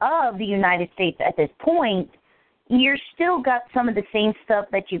part of the United States at this point, you're still got some of the same stuff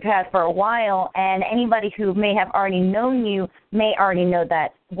that you've had for a while, and anybody who may have already known you may already know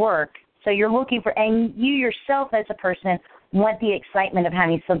that work. So you're looking for, and you yourself as a person want the excitement of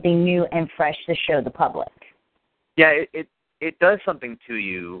having something new and fresh to show the public. Yeah, it does something to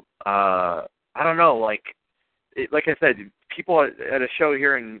you. I don't know, like I said, people at a show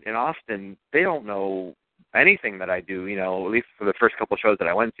here in Austin, they don't know anything that I do, you know, at least for the first couple of shows that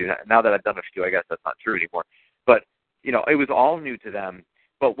I went to. Now that I've done a few, I guess that's not true anymore. But, you know, it was all new to them.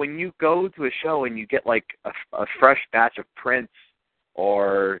 But when you go to a show and you get like a fresh batch of prints,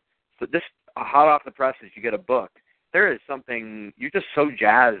 or so just hot off the presses, you get a book, there is something, you're just so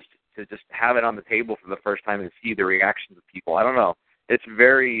jazzed to just have it on the table for the first time and see the reactions of people. I don't know. It's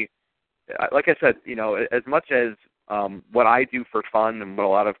very, like I said, you know, as much as what I do for fun and what a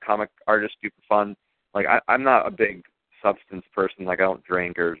lot of comic artists do for fun, like I'm not a big substance person. Like I don't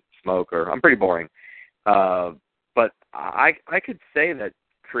drink or smoke, or I'm pretty boring. But I could say that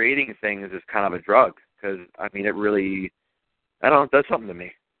creating things is kind of a drug, because, I mean, it really, I don't know, it does something to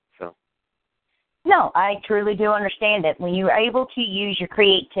me. So. No, I truly do understand it. When you're able to use your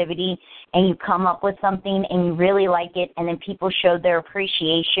creativity and you come up with something and you really like it, and then people show their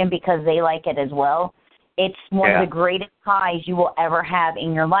appreciation because they like it as well, it's one of the greatest highs you will ever have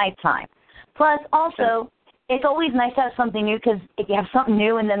in your lifetime. Plus, also, it's always nice to have something new, because if you have something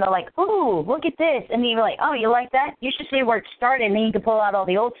new and then they're like, ooh, look at this, and then you're like, oh, you like that? You should say where it started, and then you can pull out all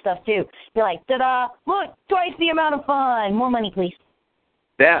the old stuff, too. You're like, ta-da, look, twice the amount of fun. More money, please.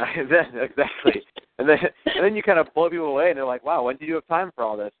 Yeah, exactly. And then you kind of blow people away, and they're like, wow, when did you have time for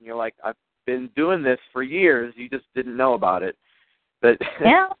all this? And you're like, I've been doing this for years. You just didn't know about it. But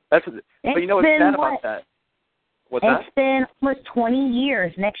yeah, but you know what's sad about that? What's that? It's been almost 20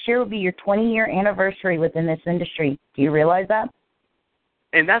 years. Next year will be your 20-year anniversary within this industry. Do you realize that?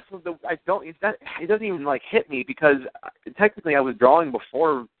 And that's what it doesn't even like hit me, because technically I was drawing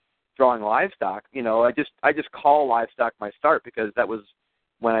before drawing livestock. You know, I just call livestock my start, because that was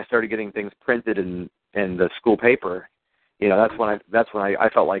when I started getting things printed in the school paper. that's when I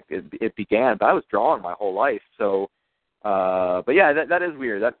felt like it began. But I was drawing my whole life, so. But yeah, that is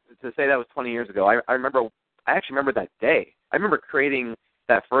weird. To say that was 20 years ago. I actually remember that day. I remember creating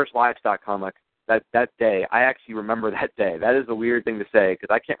that first livestock comic that day. I actually remember that day. That is a weird thing to say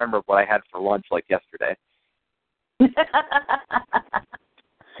because I can't remember what I had for lunch like yesterday.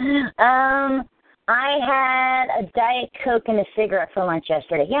 I had a Diet Coke and a cigarette for lunch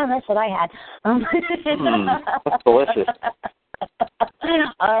yesterday. Yeah, that's what I had. That's delicious.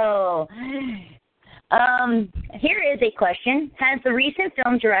 Oh. Here is a question. Has the recent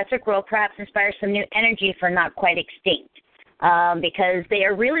film Jurassic World perhaps inspired some new energy for Not Quite Extinct? Because they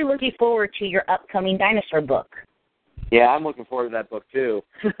are really looking forward to your upcoming dinosaur book. Yeah, I'm looking forward to that book too.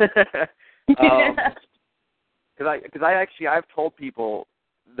 Because I've told people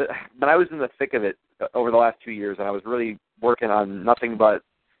that when I was in the thick of it over the last 2 years, and I was really working on nothing but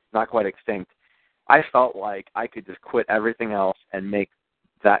Not Quite Extinct, I felt like I could just quit everything else and make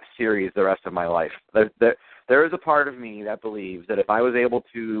that series the rest of my life. There is a part of me that believes that if I was able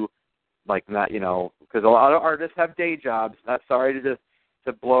to, like, not, because a lot of artists have day jobs. Not sorry to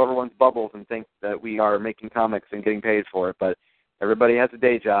blow everyone's bubbles and think that we are making comics and getting paid for it, but everybody has a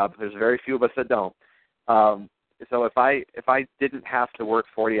day job. There's very few of us that don't. So if I didn't have to work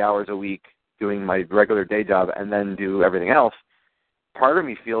 40 hours a week doing my regular day job and then do everything else, part of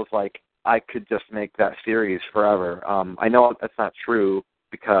me feels like I could just make that series forever. I know that's not true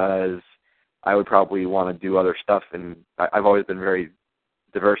because I would probably want to do other stuff, and I've always been very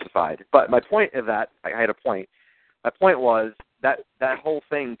diversified. But my point of that, I had a point. My point was that whole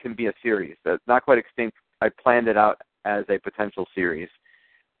thing can be a series. That's Not Quite Extinct. I planned it out as a potential series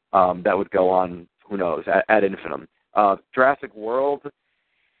that would go on, who knows, ad infinitum. Jurassic World,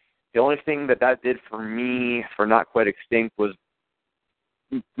 the only thing that did for me for Not Quite Extinct was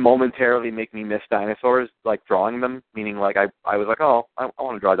momentarily make me miss dinosaurs, like drawing them, meaning like I was like, oh, I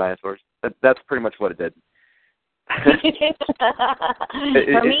want to draw dinosaurs. That's pretty much what it did. For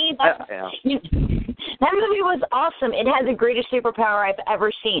me, that movie was awesome. It had the greatest superpower I've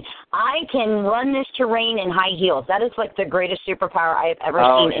ever seen. I can run this terrain in high heels. That is like the greatest superpower I have ever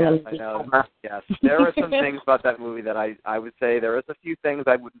seen in a movie. I know. Yes, there were some things about that movie that I would say there was a few things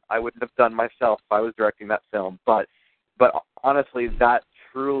I wouldn't have done myself if I was directing that film. But honestly, that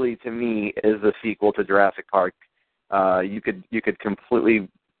truly to me is the sequel to Jurassic Park. You could completely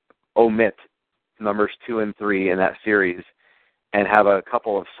omit numbers 2 and 3 in that series and have a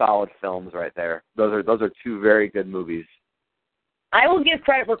couple of solid films right there. Those are two very good movies. I will give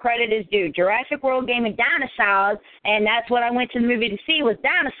credit where credit is due. Jurassic World gave me dinosaurs, and that's what I went to the movie to see was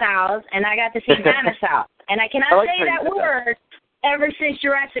dinosaurs, and I got to see dinosaurs. And I cannot say that word ever since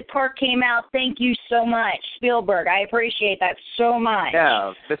Jurassic Park came out. Thank you so much, Spielberg. I appreciate that so much.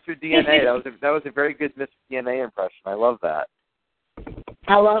 Yeah, Mr. DNA. That was a very good Mr. DNA impression. I love that.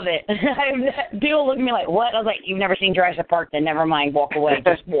 I love it. People look at me like, what? I was like, you've never seen Jurassic Park? Then never mind. Walk away.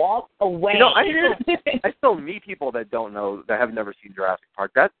 Just walk away. I still meet people that don't know, that have never seen Jurassic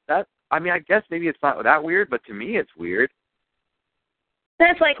Park. I mean, I guess maybe it's not that weird, but to me it's weird.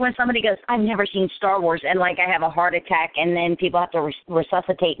 That's like when somebody goes, I've never seen Star Wars, and like I have a heart attack, and then people have to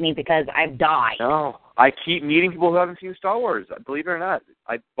resuscitate me because I've died. No, I keep meeting people who haven't seen Star Wars. Believe it or not,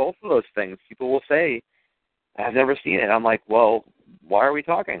 both of those things, people will say, I've never seen it. I'm like, well, why are we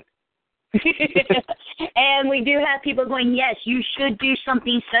talking? And we do have people going, yes, you should do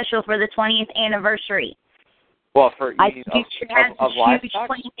something special for the 20th anniversary. Well, for I think you should have a huge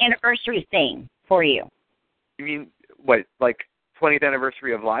 20th anniversary thing for you. You mean, what, like 20th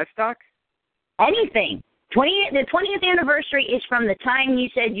anniversary of livestock? Anything. The 20th anniversary is from the time you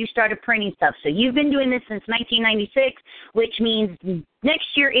said you started printing stuff. So you've been doing this since 1996, which means next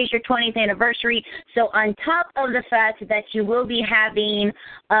year is your 20th anniversary. So on top of the fact that you will be having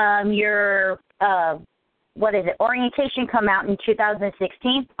your, orientation come out in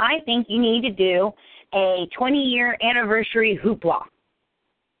 2016, I think you need to do a 20-year anniversary hoopla.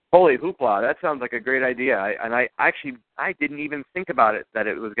 Holy hoopla, that sounds like a great idea. I didn't even think about it, that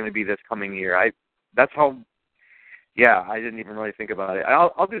it was going to be this coming year. I didn't even really think about it.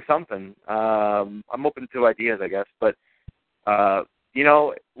 I'll do something. I'm open to ideas, I guess. But,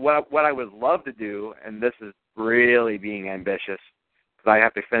 what I would love to do, and this is really being ambitious, because I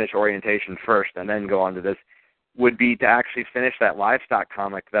have to finish orientation first and then go on to this, would be to actually finish that livestock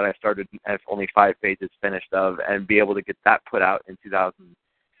comic that I started as only 5 pages finished of and be able to get that put out in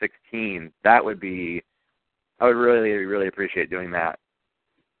 2016. I would really, really appreciate doing that.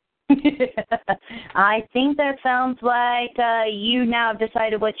 I think that sounds like you now have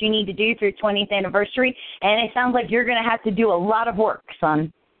decided what you need to do for your 20th anniversary, and it sounds like you're going to have to do a lot of work,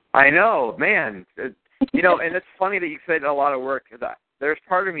 son. I know, man. And it's funny that you said a lot of work. There's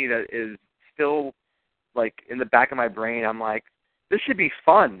part of me that is still, like, in the back of my brain, I'm like, this should be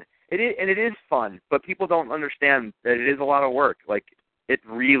fun. It is fun, but people don't understand that it is a lot of work. Like, it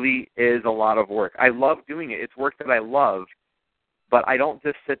really is a lot of work. I love doing it. It's work that I love, but I don't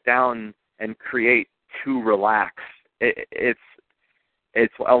just sit down and create to relax. It's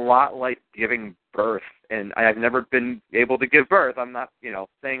a lot like giving birth, and I've never been able to give birth. I'm not,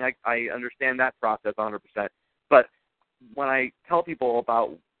 saying I understand that process 100%. But when I tell people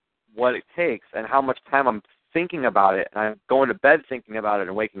about what it takes and how much time I'm thinking about it, and I'm going to bed thinking about it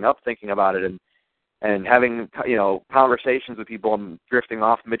and waking up thinking about it, and having, conversations with people and drifting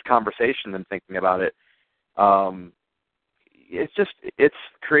off mid-conversation and thinking about it, it's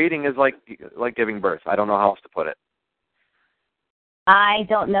creating is like giving birth. I don't know how else to put it. I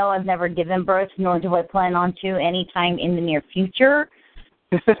don't know. I've never given birth, nor do I plan on to anytime in the near future.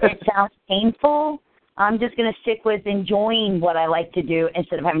 It sounds painful. I'm just going to stick with enjoying what I like to do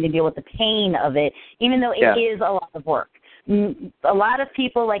instead of having to deal with the pain of it, even though it is a lot of work. A lot of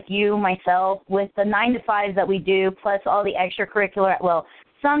people like you, myself, with the 9-to-5s that we do, plus all the extracurricular,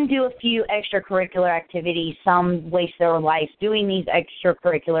 some do a few extracurricular activities. Some waste their life doing these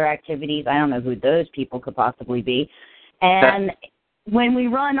extracurricular activities. I don't know who those people could possibly be. And when we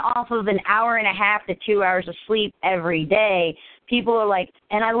run off of an hour and a half to 2 hours of sleep every day, people are like,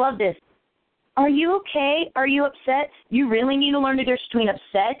 and I love this, are you okay? Are you upset? You really need to learn the difference between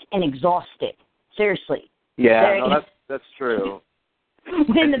upset and exhausted. Seriously. Yeah, that's true.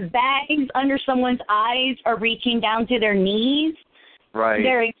 When the bags under someone's eyes are reaching down to their knees, right?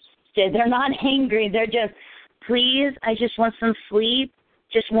 They're exhausted. They're not angry. They're just, please, I just want some sleep.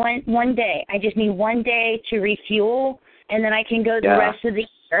 Just one day. I just need one day to refuel, and then I can go the rest of the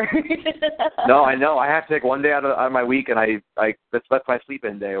year. No, I know. I have to take one day out of my week, and that's my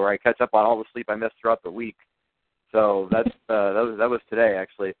sleep-in day, where I catch up on all the sleep I missed throughout the week. So that was today,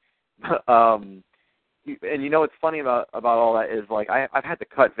 actually. And what's funny about all that is, like, I've had to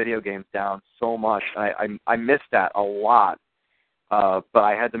cut video games down so much. I miss that a lot, but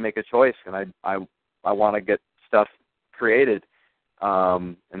I had to make a choice, and I want to get stuff created.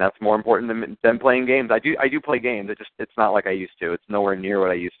 And that's more important than playing games. I do play games. It's not like I used to. It's nowhere near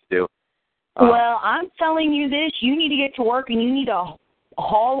what I used to do. Well, I'm telling you this. You need to get to work, and you need to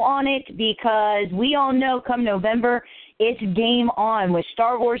haul on it, because we all know come November, it's game on. With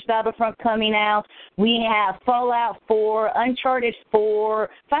Star Wars Battlefront coming out, we have Fallout 4, Uncharted 4,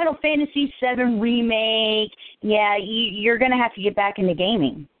 Final Fantasy 7 Remake. Yeah, you're going to have to get back into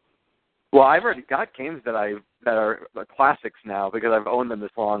gaming. Well, I've already got games that are classics now, because I've owned them this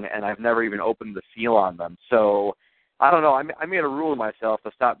long, and I've never even opened the seal on them. So, I don't know. I made a rule of myself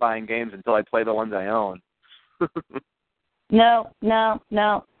to stop buying games until I play the ones I own. No.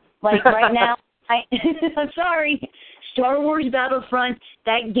 Like right now, I'm sorry. Star Wars Battlefront,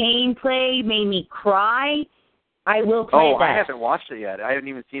 that gameplay made me cry. I will play that. I haven't watched it yet. I haven't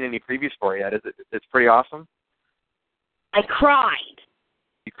even seen any previews for it yet. It's pretty awesome? I cried.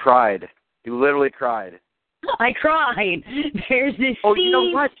 You cried. You literally cried. I cried. There's this scene. Oh, you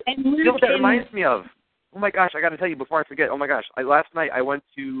know what? You know what that reminds me of? Oh my gosh, I got to tell you before I forget. Oh my gosh, last night I went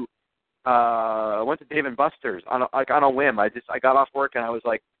to Dave and Buster's on a whim. I got off work and I was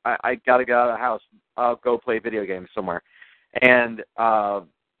like, I got to get out of the house. I'll go play video games somewhere. And I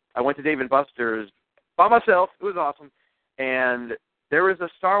went to Dave and Buster's by myself. It was awesome. And there was a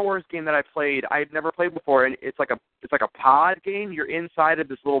Star Wars game that I played. I had never played before, and it's like a pod game. You're inside of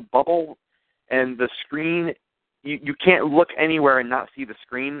this little bubble, and the screen, you can't look anywhere and not see the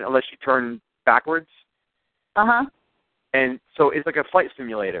screen unless you turn backwards. Uh-huh. And so it's like a flight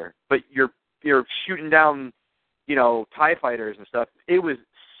simulator, but you're shooting down, TIE fighters and stuff. It was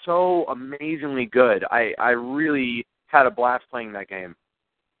so amazingly good. I really had a blast playing that game.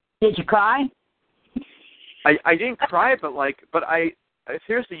 Did you cry? I didn't cry, but I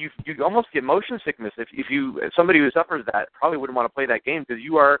seriously, you almost get motion sickness if somebody who suffers that probably wouldn't want to play that game, because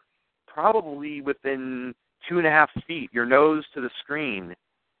you are probably within 2.5 feet, your nose to the screen.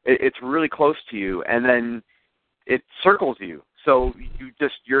 It's really close to you, and then it circles you. So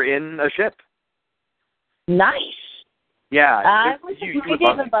you're in a ship. Nice. Yeah.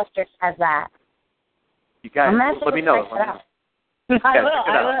 Dave and Buster's has that. You guys, let me know. I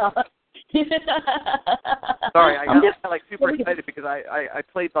will. Sorry, I got super excited because I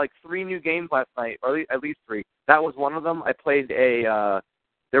played 3 new games last night, or at least 3. That was one of them. I played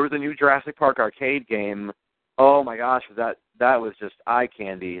there was a new Jurassic Park arcade game. Oh my gosh, that was just eye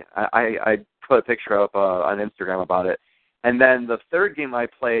candy. I put a picture up on Instagram about it. And then the third game I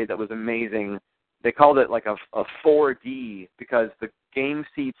played that was amazing, they called it like a 4D, because the game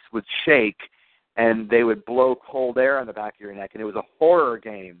seats would shake, and they would blow cold air on the back of your neck, and it was a horror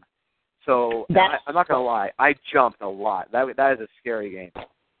game. So I'm not going to lie, I jumped a lot. That is a scary game.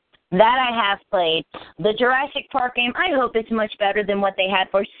 That I have played. The Jurassic Park game, I hope it's much better than what they had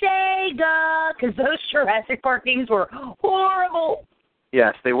for Sega, because those Jurassic Park games were horrible.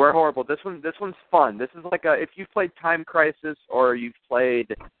 Yes, they were horrible. This one's fun. This is like if you've played Time Crisis or you've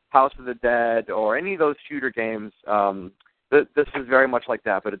played House of the Dead or any of those shooter games, this is very much like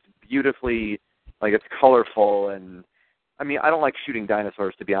that, but it's beautifully, like, it's colorful. And I mean, I don't like shooting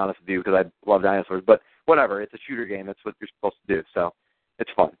dinosaurs, to be honest with you, because I love dinosaurs, but whatever. It's a shooter game. That's what you're supposed to do, so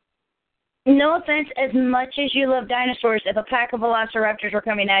it's fun. No offense, as much as you love dinosaurs, if a pack of velociraptors were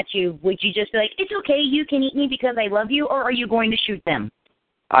coming at you, would you just be like, it's okay, you can eat me because I love you, or are you going to shoot them?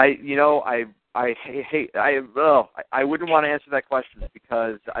 I wouldn't want to answer that question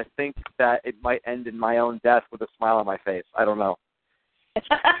because I think that it might end in my own death with a smile on my face. I don't know.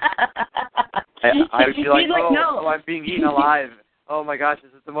 I would be like, no. I'm being eaten alive. Oh my gosh,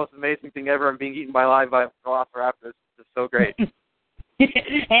 this is the most amazing thing ever. I'm being eaten alive by velociraptors. This is so great.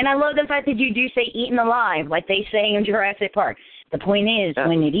 And I love the fact that you do say eaten alive, like they say in Jurassic Park. The point is,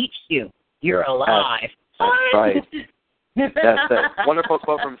 when it eats you, you're alive. That's right. That's a wonderful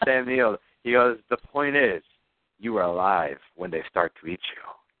quote from Sam Neill. He goes, the point is, you are alive when they start to eat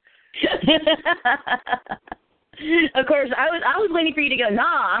you. Of course, I was waiting for you to go,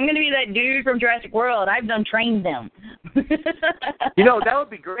 nah, I'm going to be that dude from Jurassic World. I've done trained them. That would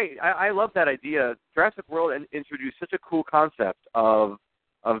be great. I love that idea. Jurassic World introduced such a cool concept of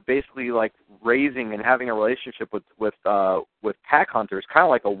basically like raising and having a relationship with pack hunters, kind of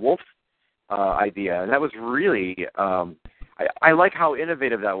like a wolf idea. And that was really, I like how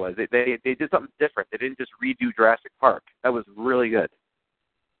innovative that was. They did something different. They didn't just redo Jurassic Park. That was really good.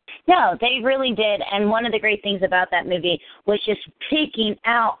 No, they really did. And one of the great things about that movie was just picking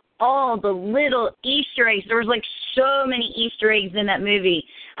out all the little Easter eggs. There was like so many Easter eggs in that movie.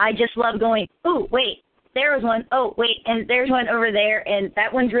 I just love going, oh, wait, there was one. Oh, wait, and there's one over there. And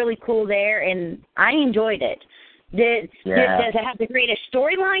that one's really cool there. And I enjoyed it. Does it have the greatest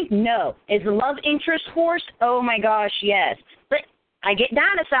storyline? No. Is the love interest forced? Oh, my gosh, yes. But I get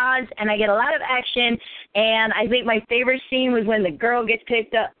dinosaurs, and I get a lot of action, and I think my favorite scene was when the girl gets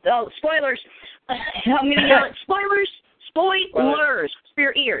picked up. Oh, spoilers. I'm going to yell it. Spoilers. Spoilers for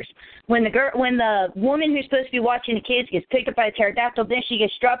your ears. When the woman who's supposed to be watching the kids gets picked up by a pterodactyl, then she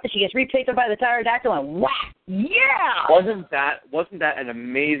gets dropped, and she gets re-picked up by the pterodactyl, and whack! Yeah! Wasn't that an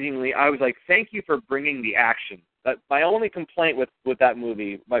amazingly... I was like, thank you for bringing the action. My only complaint with that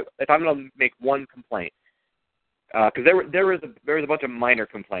movie, if I'm going to make one complaint, because there was a bunch of minor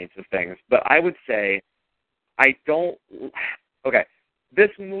complaints of things, but I would say this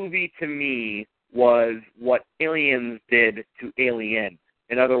movie to me was what Aliens did to Alien.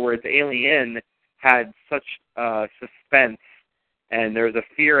 In other words, Alien had such suspense, and there was a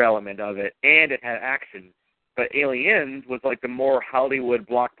fear element of it, and it had action. But Aliens was like the more Hollywood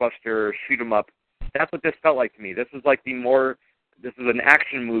blockbuster shoot 'em up. That's what this felt like to me. This is an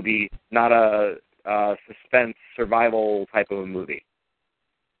action movie, not a suspense survival type of a movie.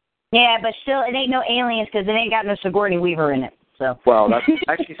 Yeah, but still, it ain't no Aliens because it ain't got no Sigourney Weaver in it. So. Well, that's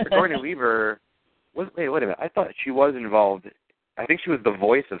actually Sigourney Weaver. Wait a minute. I thought she was involved. I think she was the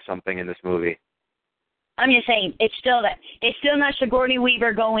voice of something in this movie. I'm just saying, it's still not Sigourney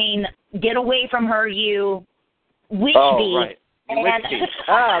Weaver going, get away from her, you witch bee. Right. Look at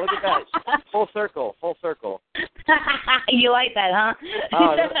that. Full circle. You like that, huh?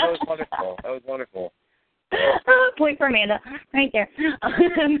 Oh, that was wonderful. Point for Amanda. Right there.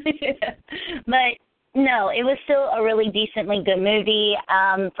 But, no, it was still a really decently good movie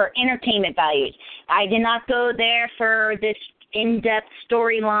for entertainment values. I did not go there for this in-depth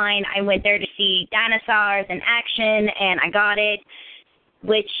storyline. I went there to see dinosaurs and action, and I got it,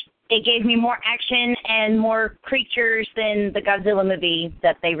 which... It gave me more action and more creatures than the Godzilla movie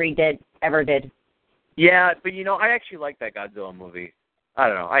that they ever did. Yeah, but I actually like that Godzilla movie. I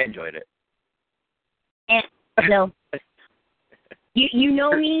don't know, I enjoyed it. And no, you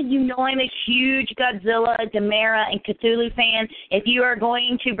know me. You know I'm a huge Godzilla, Gamera, and Cthulhu fan. If you are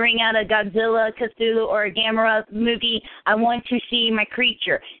going to bring out a Godzilla, Cthulhu, or a Gamera movie, I want to see my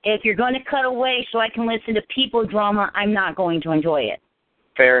creature. If you're going to cut away so I can listen to people drama, I'm not going to enjoy it.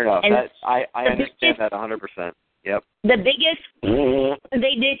 Fair enough. I understand that 100%. Yep. The biggest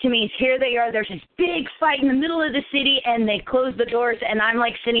they did to me is here they are. There's this big fight in the middle of the city, and they close the doors, and I'm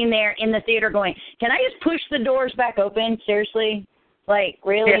like sitting there in the theater going, can I just push the doors back open? Seriously? Like,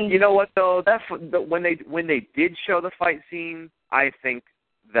 really? Yeah, you know what, though? When they did show the fight scene, I think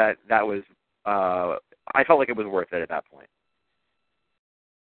that was I felt like it was worth it at that point.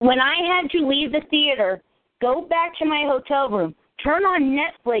 when I had to leave the theater, go back to my hotel room, turn on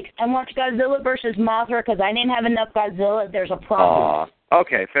Netflix, and watch Godzilla versus Mothra because I didn't have enough Godzilla. There's a problem.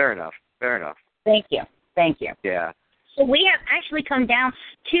 Okay, fair enough. Thank you. Yeah. So we have actually come down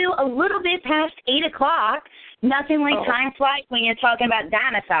to a little bit past 8 o'clock. Nothing like time flies when you're talking about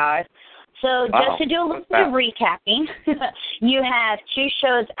dinosaurs. So just to do a little bit of recapping, you have 2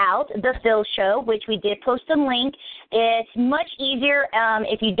 shows out. The Phil Show, which we did post a link. It's much easier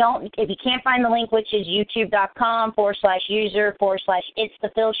if you can't find the link, which is youtube.com/user/It's the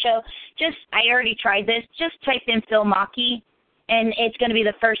Phil Show. I already tried this. Just type in Phil Maki, and it's going to be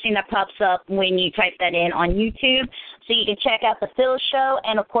the first thing that pops up when you type that in on YouTube. So you can check out the Phil Show,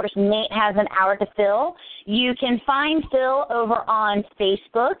 and of course Nate has an hour to fill. You can find Phil over on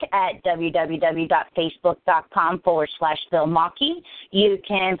Facebook at www.facebook.com/PhilMaki. You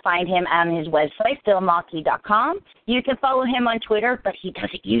can find him on his website, philmaki.com. You can follow him on Twitter, but he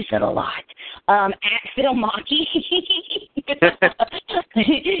doesn't use it a lot, at PhilMaki.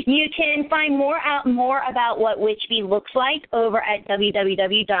 You can find more about what Witchbee looks like over at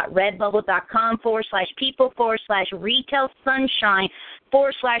www.redbubble.com/people/retail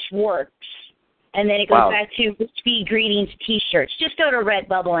sunshine/works. And then it goes back to Witchbee Greetings T-shirts. Just go to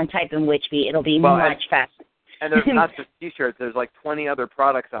Redbubble and type in Witchbee. It'll be much faster. And there's not just T-shirts. There's like 20 other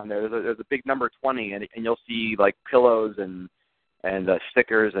products on there. There's a big number 20, and you'll see like pillows and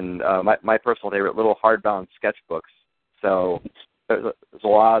stickers and my personal favorite, little hardbound sketchbooks. So there's a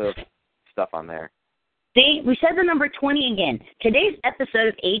lot of stuff on there. See, we said the number 20 again. Today's episode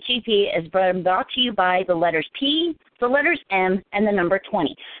of AGP is brought to you by the letters P, the letters M, and the number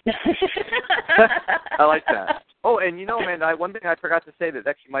 20. I like that. Oh, and man, one thing I forgot to say that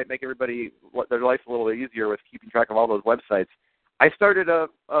actually might make everybody their life a little bit easier with keeping track of all those websites. I started a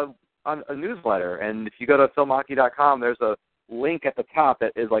newsletter, and if you go to philmaki.com, there's a link at the top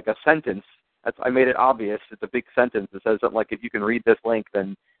that is like a sentence. I made it obvious. It's a big sentence that says something like, if you can read this link,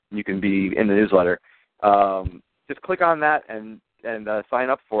 then you can be in the newsletter. Just click on that and sign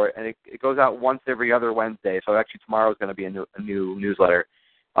up for it, and it goes out once every other Wednesday. So actually tomorrow is going to be a new newsletter.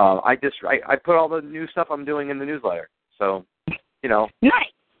 I put all the new stuff I'm doing in the newsletter. So,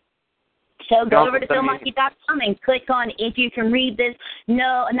 Nice. So go over to philmaki.com and click on if you can read this.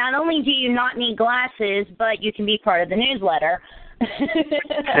 No, not only do you not need glasses, but you can be part of the newsletter.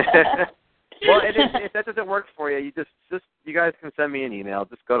 Well, if that doesn't work for you, you guys can send me an email.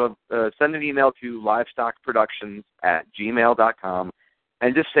 Just go to send an email to livestockproductions@gmail.com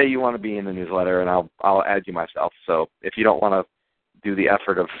and just say you want to be in the newsletter, and I'll add you myself. So if you don't want to do the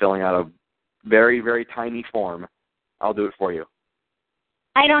effort of filling out a very, very tiny form, I'll do it for you.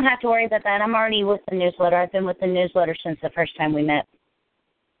 I don't have to worry about that. I'm already with the newsletter. I've been with the newsletter since the first time we met.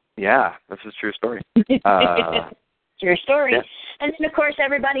 Yeah, this is a true story. True story. Yeah. And then, of course,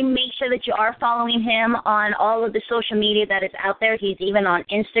 everybody make sure that you are following him on all of the social media that is out there. He's even on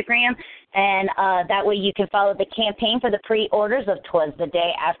Instagram. And that way you can follow the campaign for the pre-orders of 'Twas the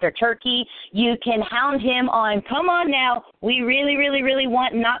Day After Turkey. You can hound him on, come on now, we really, really, really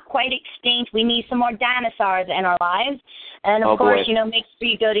want Not Quite Extinct. We need some more dinosaurs in our lives. And, of course, make sure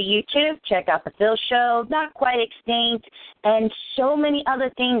you go to YouTube, check out The Phil Show, Not Quite Extinct, and so many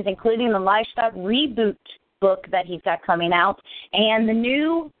other things, including the Livestock Reboot book that he's got coming out, and the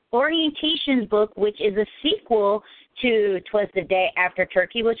new Orientations book, which is a sequel to 'Twas the Day After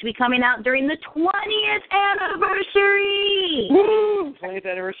Turkey, which will be coming out during the 20th anniversary. Woo! 20th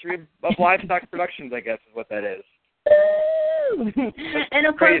anniversary of Livestock Productions, I guess, is what that is. And,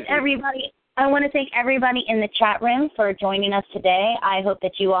 of course, everybody, I want to thank everybody in the chat room for joining us today. I hope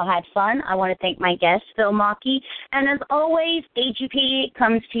that you all had fun. I want to thank my guest, Phil Maki. And as always, AGP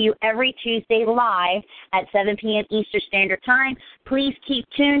comes to you every Tuesday live at 7 p.m. Eastern Standard Time. Please keep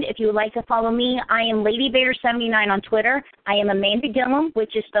tuned. If you would like to follow me, I am LadyBader79 on Twitter. I am Amanda Gilliam,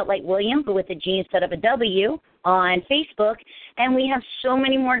 which is spelled like William, but with a G instead of a W, on Facebook. And we have so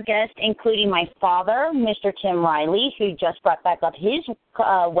many more guests, including my father, Mr. Tim Riley, who just brought back up his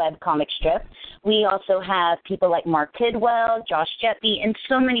web comic strip. We also have people like Mark Tidwell, Josh Jeppy, and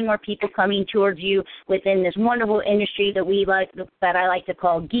so many more people coming towards you within this wonderful industry that I like to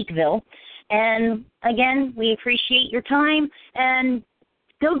call Geekville. And again, we appreciate your time, and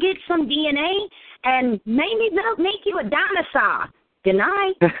go get some DNA, and maybe they'll make you a dinosaur. Good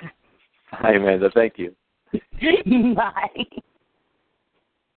night. Hi, Amanda. Thank you. Bye.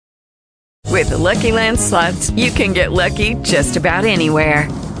 With the Lucky Land Slots, you can get lucky just about anywhere.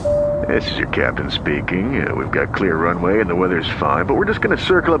 This is your captain speaking. We've got clear runway and the weather's fine, but we're just going to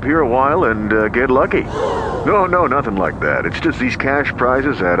circle up here a while and get lucky. No, nothing like that. It's just these cash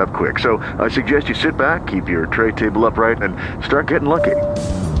prizes add up quick. So I suggest you sit back, keep your tray table upright, and start getting lucky.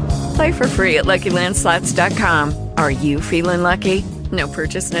 Play for free at LuckyLandSlots.com. Are you feeling lucky? No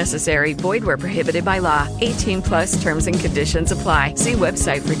purchase necessary. Void where prohibited by law. 18+ terms and conditions apply. See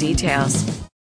website for details.